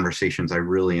those conversations I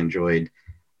really enjoyed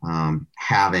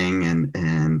having,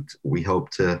 and we hope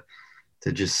to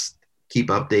just keep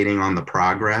updating on the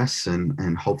progress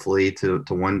and hopefully to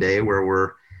one day where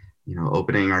we're,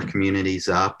 opening our communities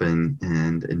up and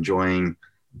enjoying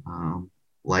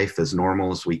life as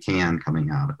normal as we can coming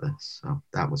out of this. So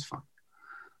that was fun.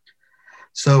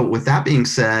 So with that being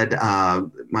said,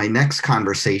 my next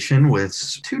conversation with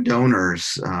two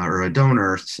donors, or a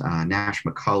donor, Nash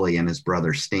McCulley and his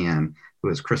brother Stan, who,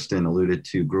 as Kristen alluded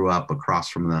to, grew up across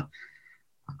from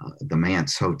the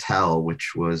Manse Hotel,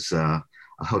 which was a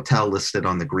hotel listed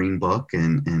on the Green Book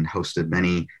and hosted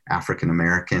many African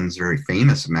Americans, very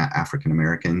famous African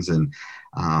Americans. And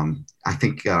I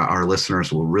think our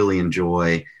listeners will really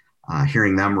enjoy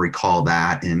hearing them recall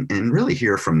that and really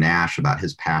hear from Nash about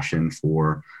his passion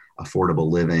for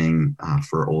affordable living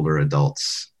for older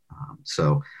adults.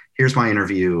 So here's my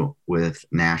interview with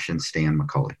Nash and Stan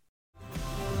McCulley.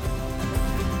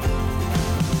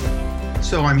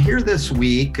 So I'm here this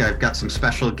week. I've got some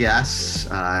special guests,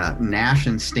 Nash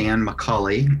and Stan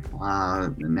McCulley.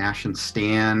 Nash and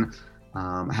Stan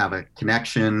have a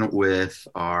connection with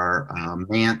our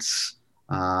Manse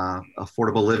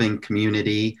affordable living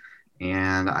community.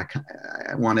 And I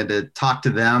wanted to talk to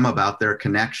them about their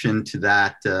connection to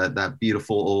that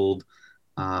beautiful old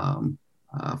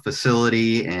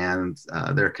facility and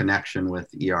their connection with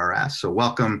ERS. So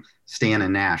welcome, Stan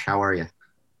and Nash. How are you?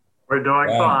 We're doing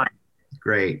fine.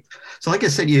 Great. So like I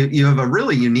said, you have a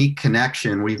really unique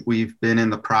connection. We've been in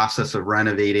the process of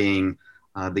renovating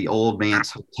the old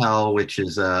Manse Hotel, which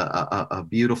is a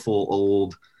beautiful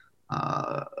old,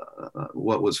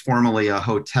 what was formerly a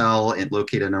hotel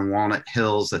located in Walnut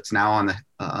Hills that's now on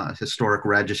the historic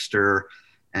register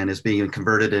and is being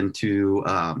converted into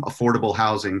affordable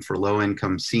housing for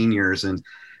low-income seniors, and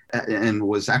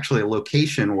was actually a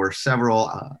location where several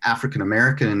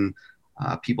African-American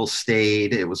people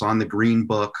stayed. It was on the Green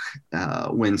Book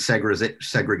when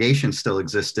segregation still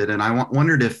existed. And I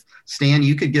wondered if, Stan,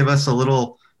 you could give us a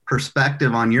little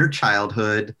perspective on your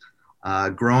childhood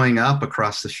growing up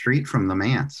across the street from the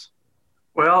Mance?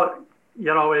 Well,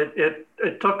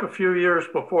 it took a few years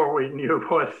before we knew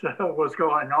what was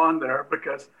going on there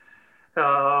because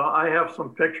I have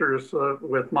some pictures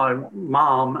with my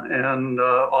mom and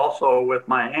also with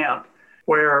my aunt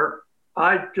where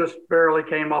I just barely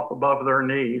came up above their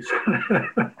knees.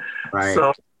 Right.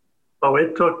 So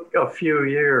it took a few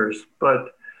years,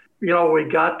 but we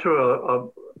got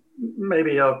to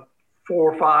maybe a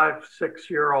 4, 5,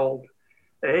 6-year-old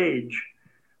age.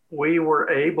 We were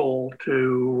able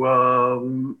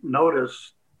to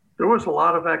notice there was a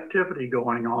lot of activity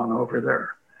going on over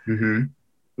there. Mm-hmm.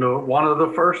 One of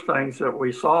the first things that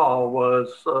we saw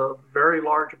was a very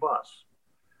large bus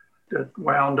that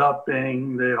wound up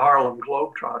being the Harlem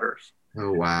Globetrotters.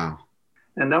 Oh, wow.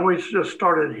 And then we just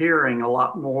started hearing a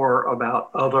lot more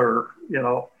about other,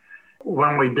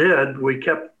 when we did, we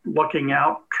kept looking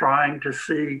out, trying to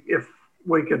see if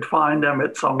we could find them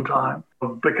at some time.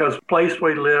 Because the place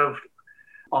we lived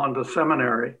on the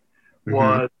seminary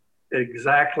was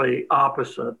exactly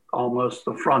opposite almost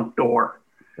the front door.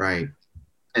 Right.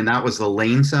 And that was the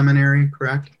Lane Seminary,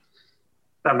 correct?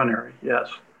 Seminary, yes.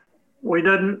 We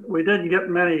didn't get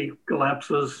many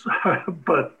glimpses,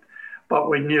 but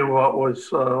we knew what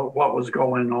was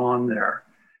going on there.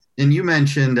 And you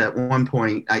mentioned at one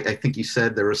point, I think you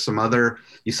said there was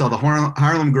you saw the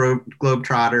Harlem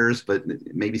Globetrotters, but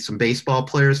maybe some baseball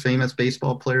players, famous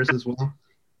baseball players as well.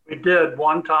 We did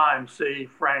one time see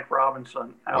Frank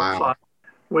Robinson outside.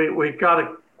 Wow. We got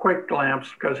a quick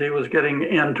glimpse because he was getting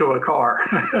into a car.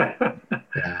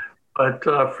 Yeah. But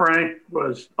Frank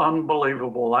was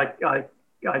unbelievable. I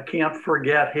can't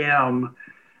forget him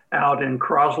out in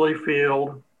Crosley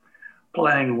Field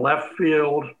playing left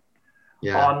field.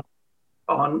 Yeah.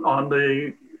 On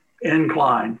the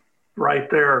incline right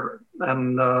there.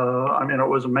 And it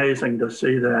was amazing to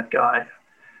see that guy.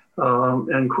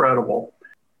 Incredible.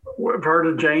 We've heard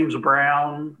of James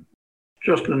Brown,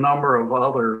 just a number of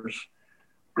others.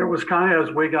 It was kind of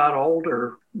as we got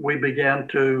older, we began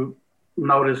to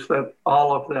notice that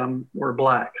all of them were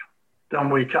Black. Then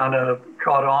we kind of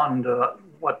caught on to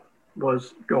what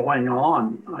was going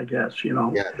on, I guess,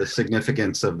 Yeah, the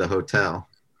significance of the hotel.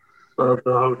 Of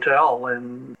the hotel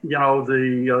and,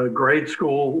 the grade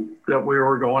school that we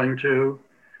were going to.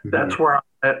 That's where I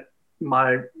met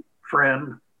my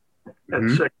friend at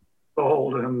 6 years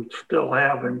old and still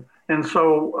have him. And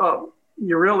so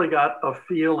you really got a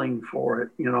feeling for it,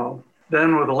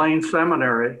 Then with Lane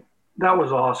Seminary, that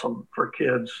was awesome for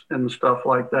kids and stuff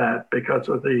like that because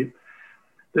of the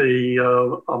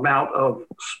amount of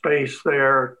space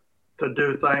there to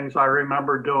do things. I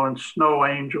remember doing snow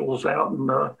angels out in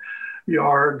the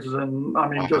yards and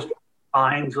just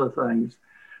kinds of things.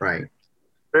 Right.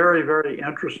 Very, very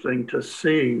interesting to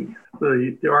see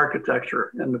the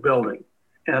architecture in the building.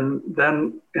 And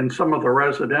then in some of the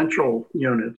residential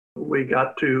units, we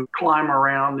got to climb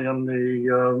around in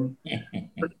the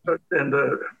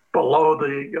below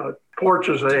the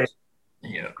porches.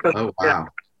 Yeah. Oh, wow.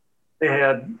 They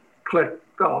had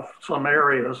clicked off some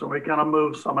areas and we kind of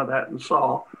moved some of that and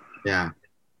saw. Yeah.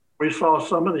 We saw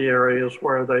some of the areas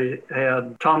where they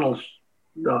had tunnels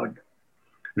dug.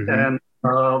 And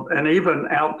even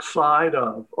outside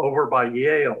of, over by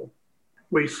Yale,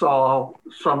 we saw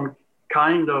some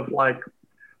kind of like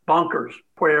bunkers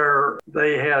where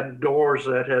they had doors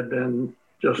that had been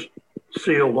just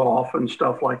sealed off and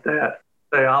stuff like that.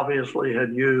 They obviously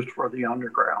had used for the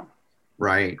underground.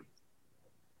 Right.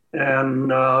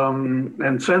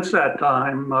 And since that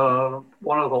time,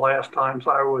 one of the last times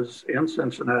I was in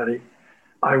Cincinnati,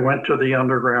 I went to the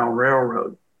Underground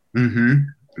Railroad. The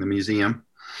museum.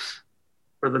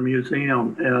 For the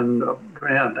museum, and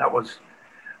man, that was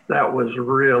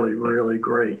really, really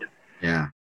great. Yeah.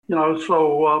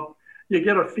 So you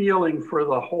get a feeling for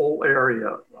the whole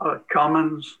area,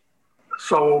 Cummins.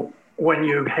 So when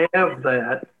you have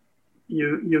that,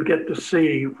 you get to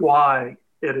see why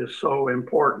it is so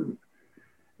important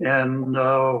and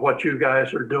what you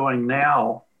guys are doing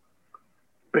now,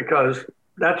 because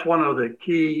that's one of the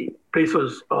key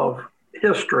pieces of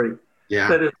history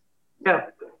that is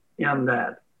kept in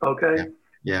that. Okay.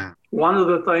 Yeah. One of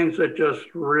the things that just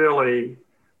really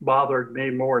bothered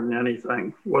me more than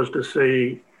anything was to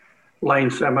see Lane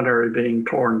Seminary being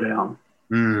torn down.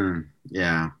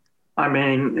 Yeah.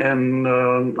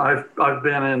 And I've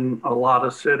been in a lot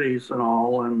of cities and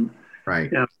all, and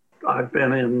right. I've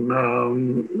been in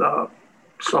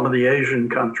some of the Asian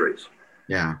countries.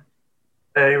 Yeah.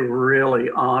 They really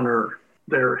honor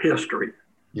their history.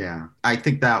 Yeah. I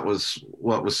think that was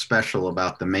what was special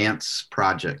about the Mance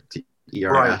project,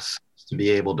 ERS, to be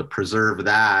able to preserve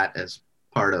that as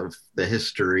part of the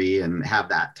history and have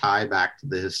that tie back to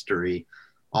the history,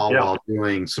 all Yeah. while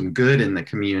doing some good in the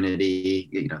community.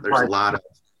 You know, there's Right. a lot of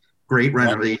great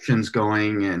renovations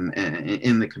going and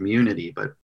in the community,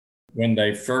 but When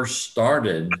they first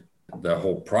started the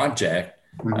whole project,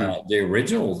 the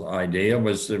original idea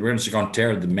was that we're just going to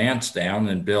tear the manse down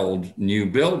and build new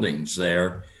buildings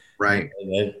there. right.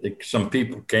 And some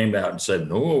people came out and said,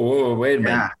 "Oh, wait a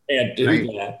minute, you can't do right.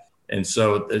 that." And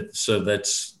so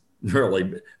that's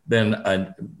really been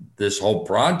this whole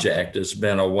project has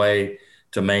been a way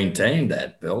to maintain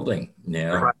that building,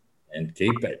 Right. and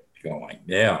keep it going.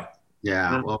 Yeah.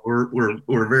 Yeah, well,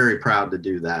 we're very proud to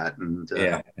do that, and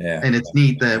Yeah. and it's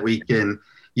neat that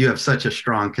you have such a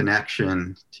strong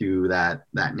connection to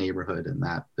that neighborhood and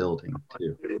that building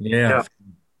too. Yeah.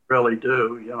 Really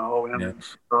do, you know, and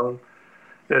it's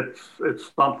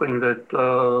something that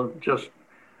just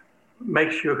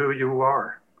makes you who you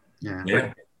are. Yeah.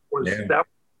 Yeah. That was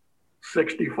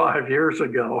 65 years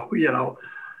ago, you know,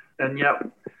 and yet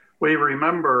we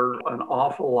remember an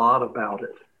awful lot about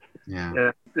it.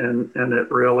 Yeah. And it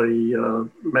really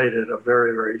made it a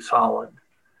very, very solid.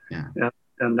 Yeah.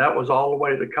 And that was all the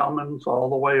way to Cummins, all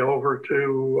the way over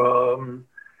to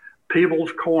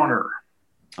Peebles Corner.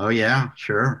 Oh yeah,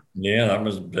 sure. Yeah, that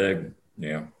was big.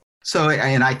 Yeah. So,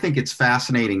 and I think it's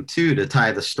fascinating too to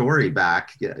tie the story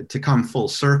back, to come full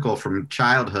circle from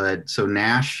childhood. So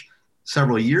Nash,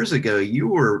 several years ago, you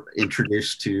were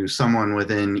introduced to someone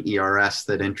within ERS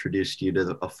that introduced you to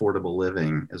the affordable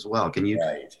living as well. Can you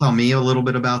tell me a little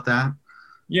bit about that?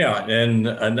 Yeah,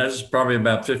 and that's probably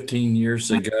about 15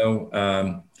 years ago.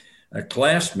 A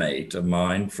classmate of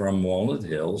mine from Walnut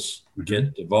Hills,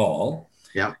 Kit Duvall,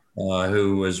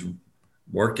 who was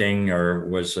working or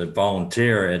was a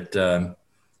volunteer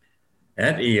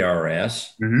at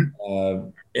ERS,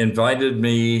 invited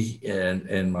me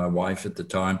and my wife at the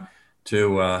time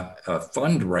to a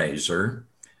fundraiser,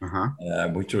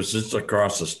 which was just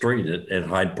across the street at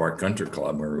Hyde Park Country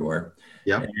Club where we were.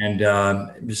 Yep.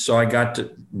 And so I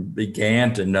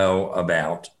began to know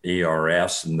about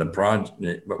ERS and the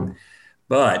project.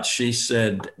 But she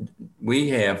said, we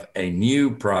have a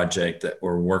new project that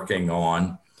we're working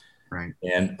on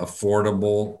in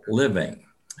affordable living.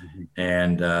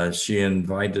 And she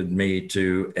invited me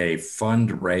to a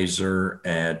fundraiser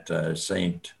at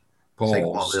St.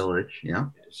 Paul Village,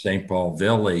 St. Paul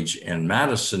Village in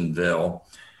Madisonville.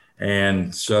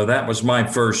 And so that was my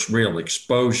first real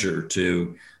exposure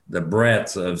to the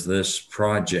breadth of this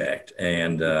project,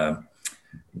 and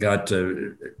got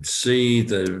to see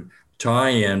the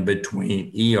tie-in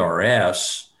between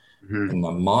ERS and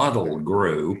the model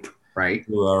group,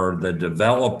 who are the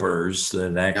developers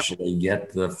that actually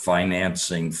get the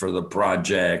financing for the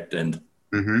project, and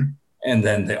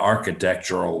then the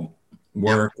architectural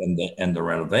work and the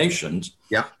renovations.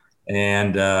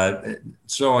 And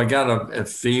so I got a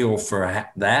feel for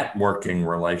that working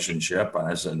relationship. And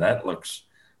I said, that looks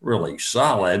really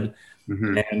solid.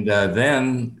 And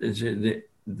then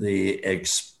the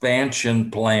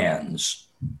expansion plans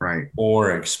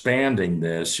for expanding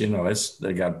this, you know,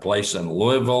 they got a place in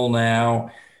Louisville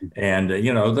now, and,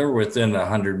 you know, they're within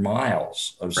 100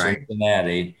 miles of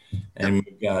Cincinnati. And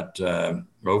we've got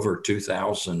over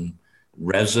 2,000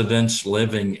 residents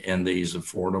living in these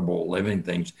affordable living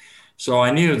things. So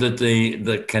I knew that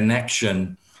the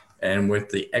connection and with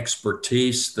the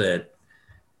expertise that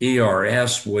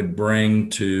ERS would bring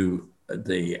to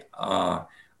the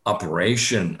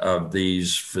operation of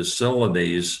these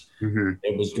facilities,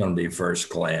 it was going to be first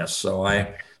class. So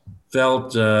I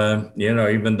felt, you know,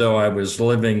 even though I was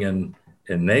living in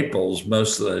Naples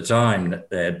most of the time at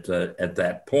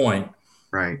that point,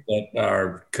 that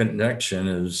our connection,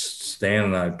 as Stan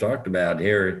and I've talked about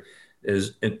here,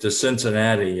 is to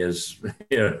Cincinnati is,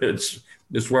 you know,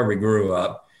 it's where we grew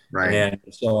up. And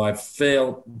so I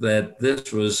felt that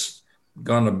this was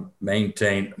going to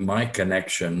maintain my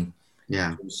connection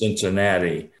to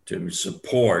Cincinnati to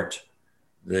support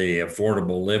the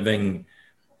affordable living,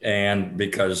 and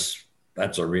because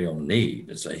that's a real need.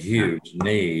 It's a huge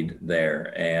need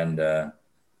there. And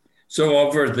so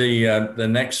over the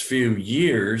next few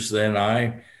years, then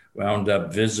I wound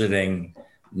up visiting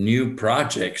new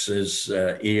projects as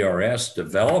ERS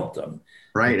developed them.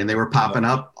 And they were popping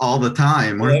up all the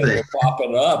time, weren't they? They were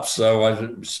popping up. So I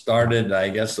started, I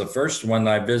guess the first one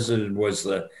I visited was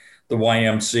the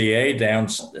YMCA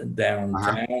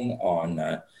downtown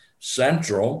on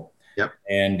Central.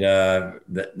 And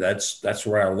that's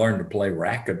where I learned to play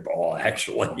racquetball,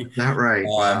 actually. Is that right?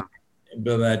 Wow.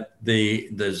 But the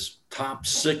top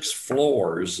 6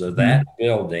 floors of that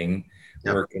building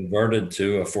were converted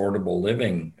to affordable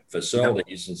living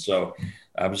facilities. And so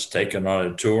I was taken on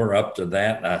a tour up to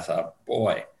that, and I thought,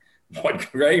 boy,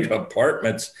 what great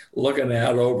apartments looking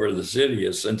out over the city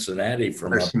of Cincinnati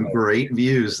from There's up some there. great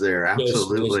views there.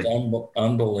 Absolutely. Just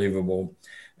unbelievable.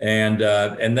 And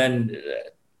then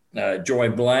Joy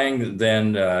Blank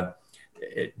then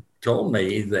it told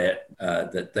me that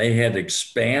that they had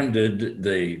expanded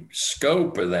the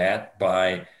scope of that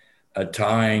by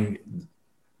tying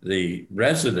the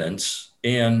residents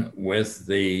in with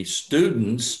the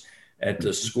students at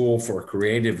the School for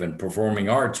Creative and Performing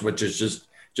Arts, which is just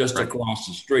Right. across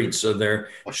the street. So they're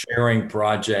sharing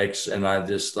projects, and I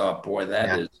just thought, boy,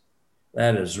 that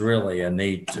is really a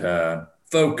neat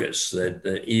focus that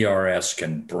the ERS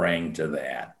can bring to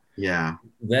that. Yeah.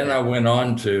 Then I went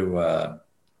on to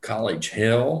College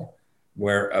Hill,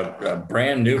 where a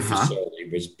brand new facility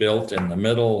was built in the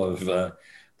middle of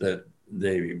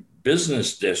the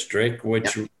business district,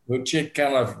 which it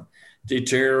kind of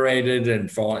deteriorated and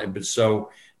fallen. But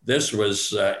so this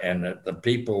was, and the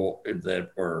people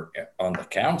that were on the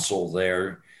council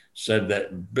there said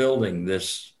that building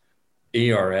this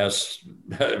ERS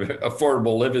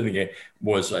affordable living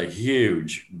was a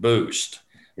huge boost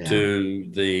to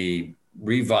the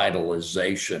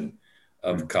revitalization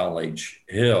of College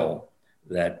Hill,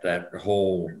 that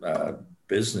whole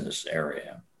business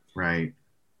area. Right.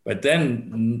 But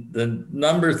then the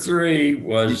number 3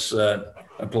 was a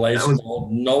place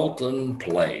called Knowlton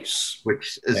Place,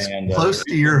 which is close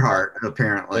to your heart,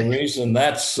 apparently. The reason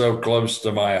that's so close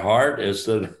to my heart is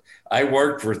that I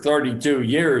worked for 32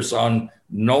 years on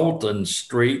Knowlton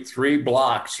Street, 3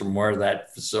 blocks from where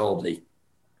that facility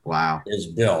is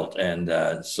built.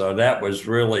 And so that was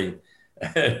really,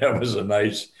 that was a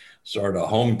nice sort of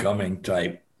homecoming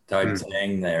type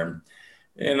thing there.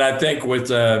 And I think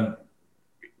with,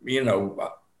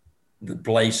 the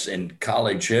place in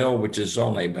College Hill, which is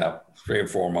only about 3 or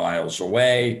 4 miles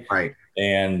away. Right.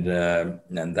 And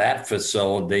that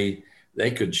facility,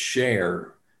 they could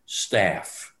share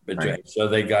staff between. Right. So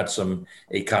they got some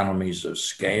economies of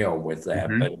scale with that,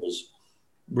 but it was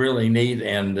really neat.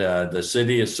 And the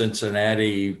city of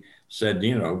Cincinnati said,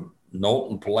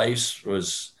 Knowlton Place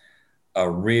was a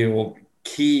real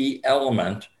key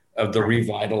element of the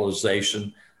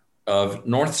revitalization of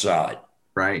North Side.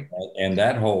 Right. And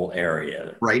that whole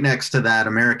area. Right next to that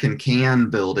American Can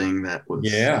building that was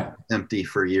empty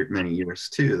for many years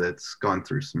too. That's gone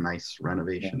through some nice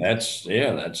renovation. That's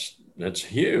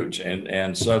huge.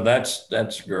 And so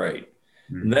that's great.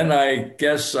 And then I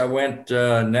guess I went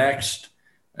next.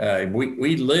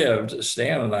 We lived,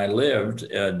 Stan and I lived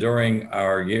during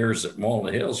our years at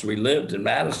Walnut Hills. We lived in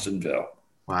Madisonville.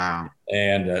 Wow.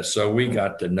 And so we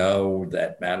got to know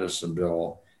that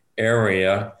Madisonville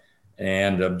area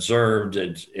and observed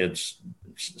its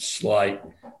slight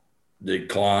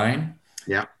decline.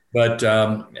 Yeah. But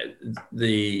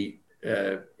the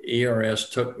ERS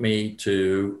took me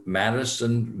to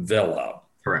Madison Villa.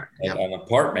 Correct. Yep. An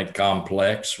apartment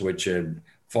complex which had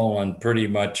fallen pretty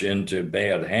much into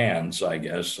bad hands, I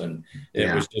guess. And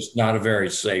it was just not a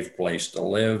very safe place to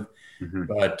live. Mm-hmm.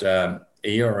 But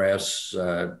ERS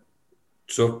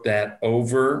took that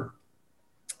over.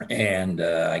 And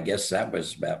I guess that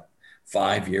was about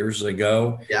 5 years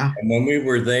ago. Yeah. And when we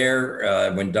were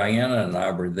there, when Diana and I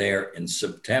were there in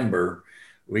September,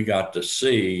 we got to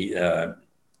see that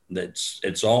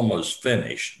it's almost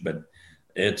finished, but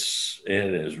it's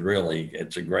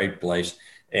a great place.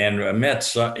 And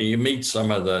you meet some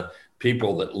of the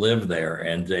people that live there,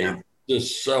 and they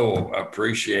just so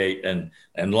appreciate and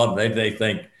love. They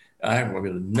think I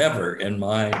would never in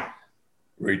my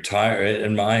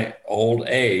old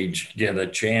age get a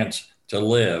chance to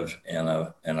live in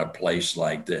a place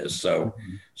like this. So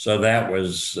that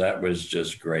was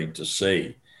just great to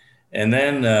see. And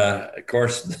then of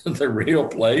course the real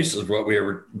place is what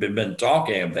we've been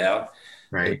talking about.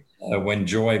 Right. When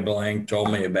Joy Blank told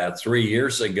me about 3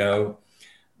 years ago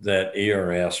that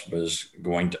ERS was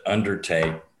going to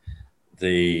undertake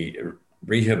the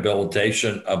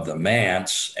rehabilitation of the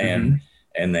manse and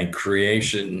then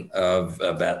creation of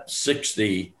about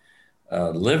 60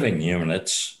 living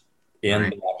units in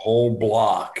that whole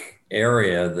block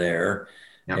area there.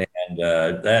 Yep. And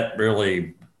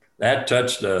that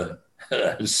touched a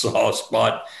soft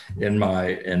spot in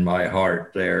my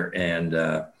heart there. And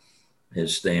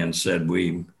as Stan said,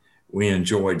 we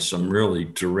enjoyed some really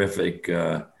terrific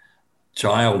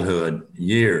childhood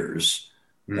years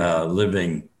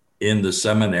living in the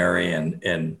seminary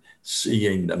and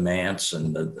seeing the manse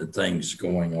and the things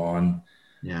going on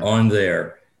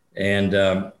there.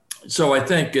 And so I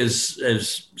think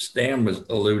as Stan was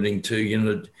alluding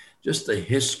to, just the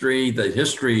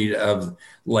history of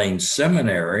Lane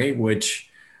Seminary, which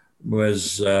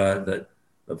was that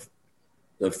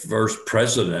the first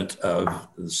president of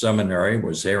the seminary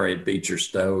was Harriet Beecher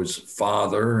Stowe's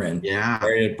father, and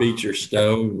Harriet Beecher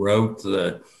Stowe wrote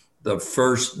the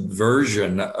first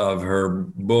version of her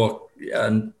book,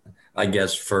 I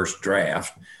guess first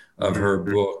draft of her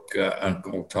book,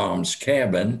 Uncle Tom's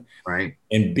Cabin. Right.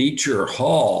 And Beecher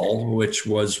Hall, which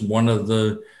was one of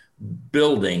the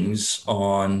buildings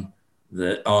on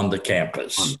the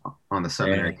campus. On the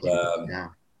seminary.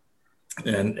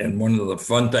 And one of the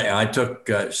fun things I took,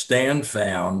 Stan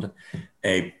found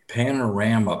a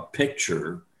panorama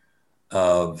picture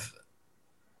of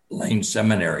Lane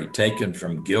Seminary taken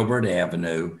from Gilbert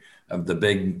Avenue, of the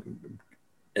big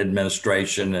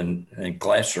administration and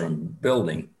classroom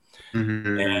building.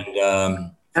 Mm-hmm.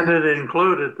 And it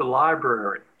included the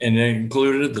library. And it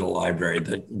included the library,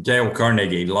 the Dale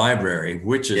Carnegie Library,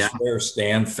 which is where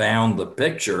Stan found the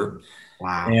picture.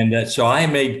 Wow. And so I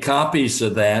made copies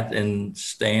of that, and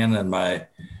Stan and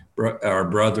our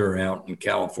brother out in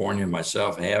California,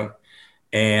 myself, have.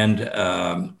 And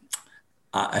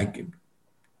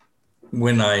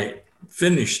when I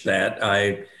finished that,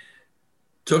 I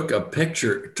took a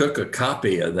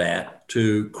copy of that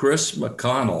to Chris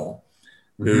McConnell,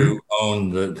 who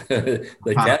owned the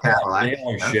Cadillac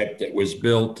dealership that was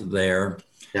built there.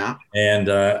 Yeah. And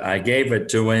I gave it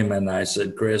to him, and I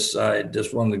said, Chris, I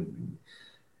just want to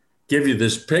give you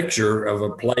this picture of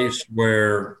a place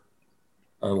where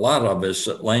a lot of us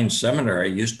at Lane Seminary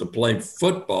used to play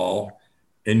football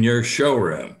in your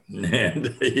showroom.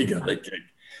 And he got a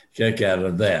kick out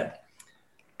of that.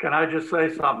 Can I just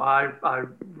say something? I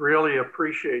really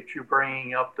appreciate you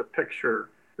bringing up the picture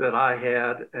that I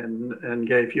had and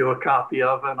gave you a copy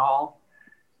of and all.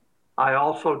 I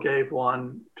also gave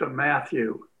one to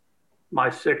Matthew, my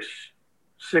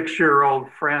six-year-old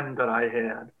friend that I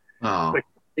had. Oh.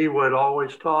 He would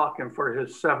always talk, and for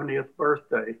his 70th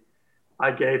birthday,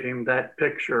 I gave him that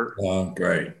picture. Oh,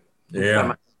 great.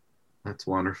 Yeah. That's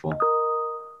wonderful.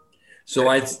 So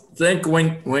I think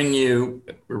when you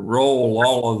roll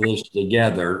all of this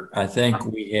together, I think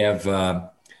we have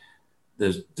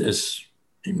this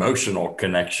emotional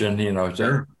connection,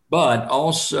 Sure. but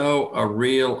also a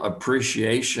real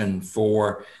appreciation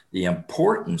for the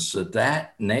importance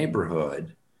that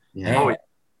neighborhood had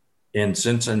in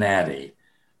Cincinnati.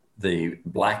 The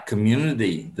Black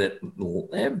community that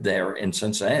lived there in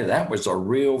Cincinnati, that was a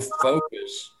real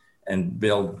focus and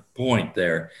build point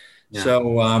there. Yeah.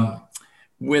 So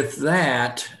with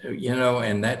that,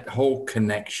 and that whole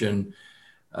connection,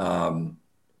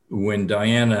 when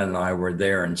Diana and I were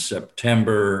there in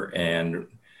September, and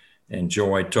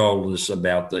Joy told us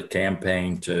about the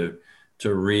campaign to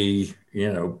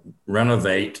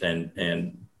renovate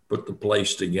and put the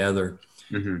place together.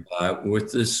 Mm-hmm.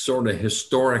 With this sort of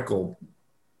historical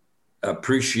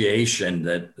appreciation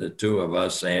that the two of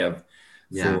us have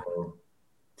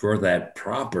for that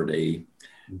property,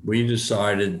 we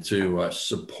decided to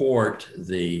support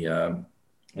and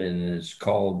it's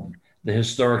called the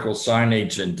historical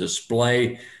signage and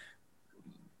display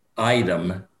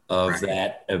item of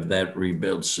that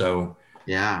rebuild. So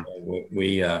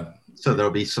so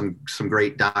there'll be some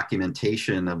great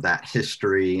documentation of that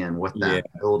history and what that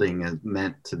building has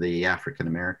meant to the African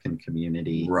American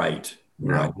community. Right.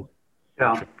 Yeah.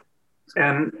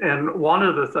 And one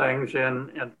of the things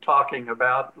in talking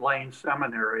about Lane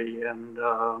Seminary and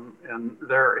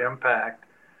their impact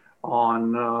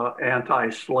on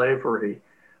anti-slavery,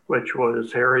 which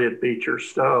was Harriet Beecher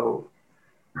Stowe,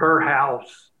 her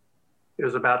house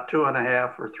is about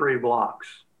 2.5 or 3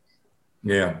 blocks.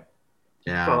 Yeah.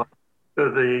 Yeah. To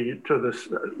the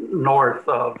north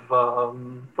of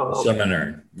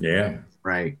Seminary. Yeah.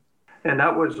 Right. And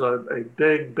that was a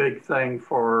big thing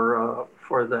for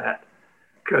that,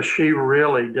 because she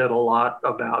really did a lot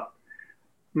about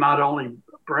not only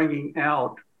bringing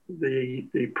out the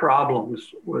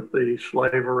problems with the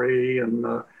slavery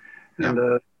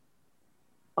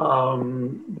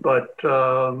but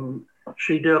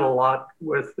she did a lot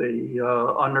with the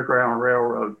Underground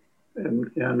Railroad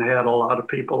and had a lot of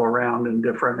people around in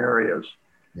different areas.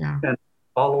 Yeah. And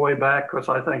all the way back, because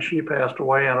I think she passed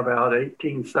away in about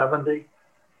 1870.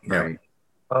 Right.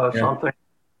 Something.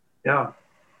 Yeah.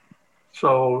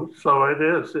 So it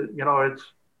is,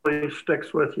 it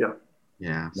sticks with you.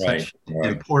 Yeah. Such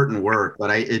important work,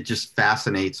 but it just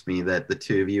fascinates me that the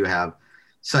two of you have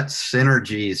such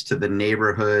synergies to the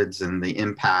neighborhoods and the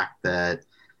impact that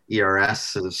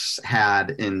ERS has had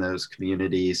in those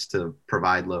communities to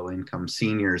provide low-income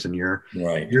seniors, and your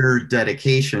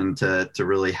dedication to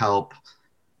really help.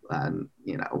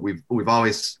 We've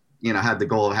always had the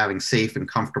goal of having safe and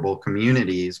comfortable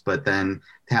communities, but then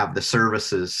to have the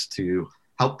services to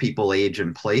help people age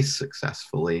in place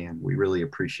successfully. And we really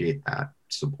appreciate that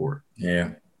support.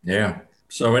 Yeah.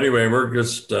 So anyway, we're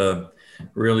just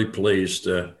really pleased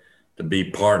to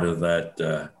be part of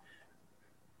that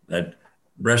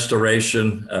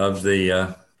restoration of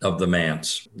the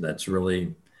manse. That's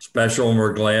really special, and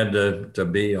we're glad to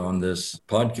be on this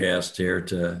podcast here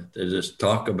to just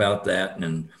talk about that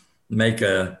and make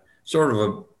a sort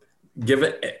of give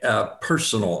it a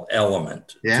personal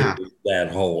element to that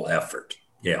whole effort.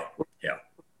 Yeah.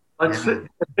 Let's see,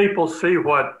 people see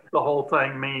what the whole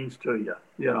thing means to you.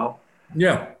 Yeah.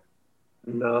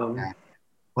 And,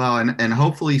 well, and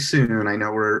hopefully soon. I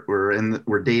know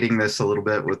we're dating this a little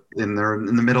bit in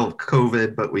the middle of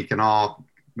COVID, but we can all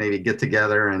maybe get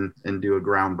together and do a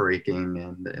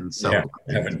groundbreaking and celebrate.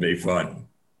 Yeah, that would be fun.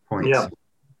 Points. Yeah.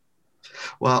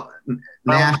 Well,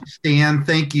 Nash, Stan,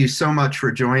 thank you so much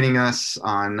for joining us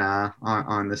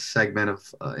on this segment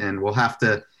of, and we'll have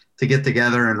to get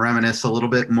together and reminisce a little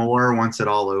bit more once it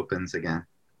all opens again.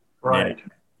 Right.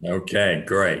 Yeah. Okay,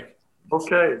 great.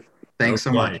 Okay. Thanks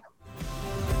so much.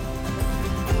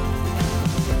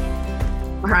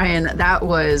 Brian, that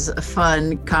was a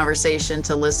fun conversation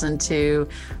to listen to.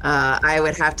 I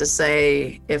would have to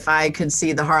say, if I could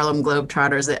see the Harlem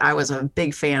Globetrotters, I was a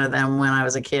big fan of them when I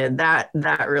was a kid. That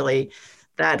really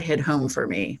hit home for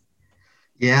me.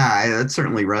 Yeah, that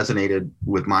certainly resonated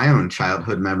with my own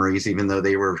childhood memories, even though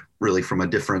they were really from a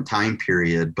different time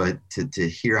period. But to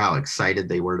hear how excited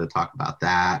they were to talk about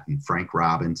that, and Frank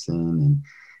Robinson,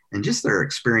 and just their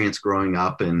experience growing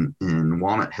up in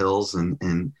Walnut Hills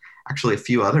and actually a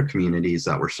few other communities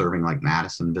that were serving, like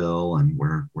Madisonville and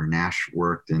where Nash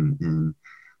worked in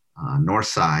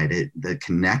Northside, the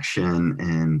connection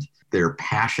and their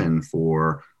passion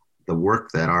for the work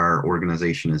that our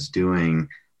organization is doing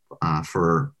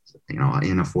for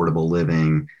in affordable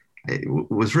living. It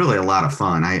was really a lot of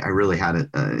fun. I really had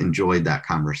enjoyed that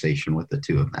conversation with the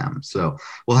two of them. So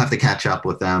we'll have to catch up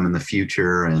with them in the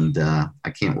future, and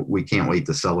we can't wait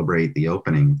to celebrate the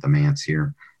opening of the manse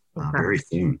here very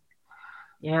soon.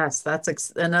 Yes,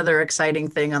 that's another exciting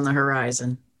thing on the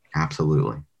horizon.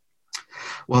 Absolutely.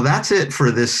 Well, that's it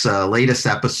for this latest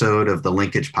episode of the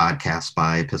Linkage Podcast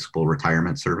by Episcopal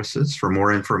Retirement Services. For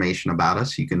more information about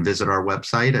us, you can visit our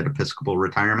website at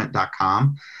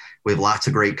episcopalretirement.com. We have lots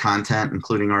of great content,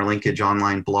 including our Linkage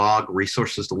online blog,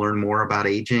 resources to learn more about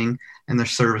aging, and the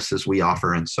services we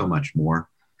offer, and so much more.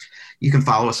 You can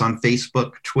follow us on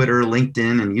Facebook, Twitter,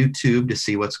 LinkedIn, and YouTube to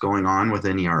see what's going on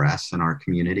within ERS and our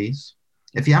communities.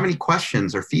 If you have any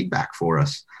questions or feedback for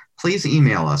us, please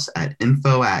email us at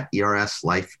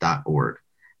info@erslife.org.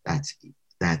 That's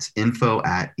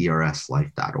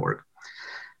info@erslife.org.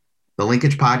 The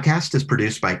Linkage Podcast is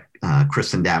produced by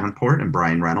Kristen Davenport and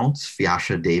Brian Reynolds.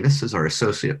 Fiasha Davis is our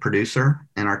associate producer,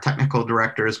 and our technical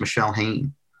director is Michelle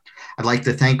Hain. I'd like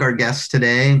to thank our guests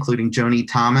today, including Joni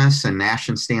Thomas and Nash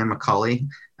and Stan McCulley.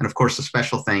 And of course, a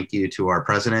special thank you to our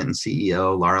president and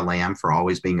CEO, Laura Lamb, for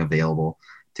always being available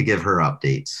to give her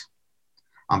updates.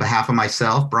 On behalf of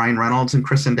myself, Brian Reynolds, and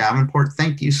Kristen Davenport,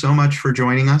 thank you so much for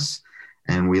joining us.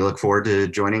 And we look forward to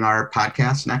joining our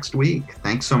podcast next week.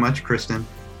 Thanks so much, Kristen.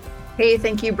 Hey,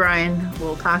 thank you, Brian.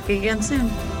 We'll talk again soon.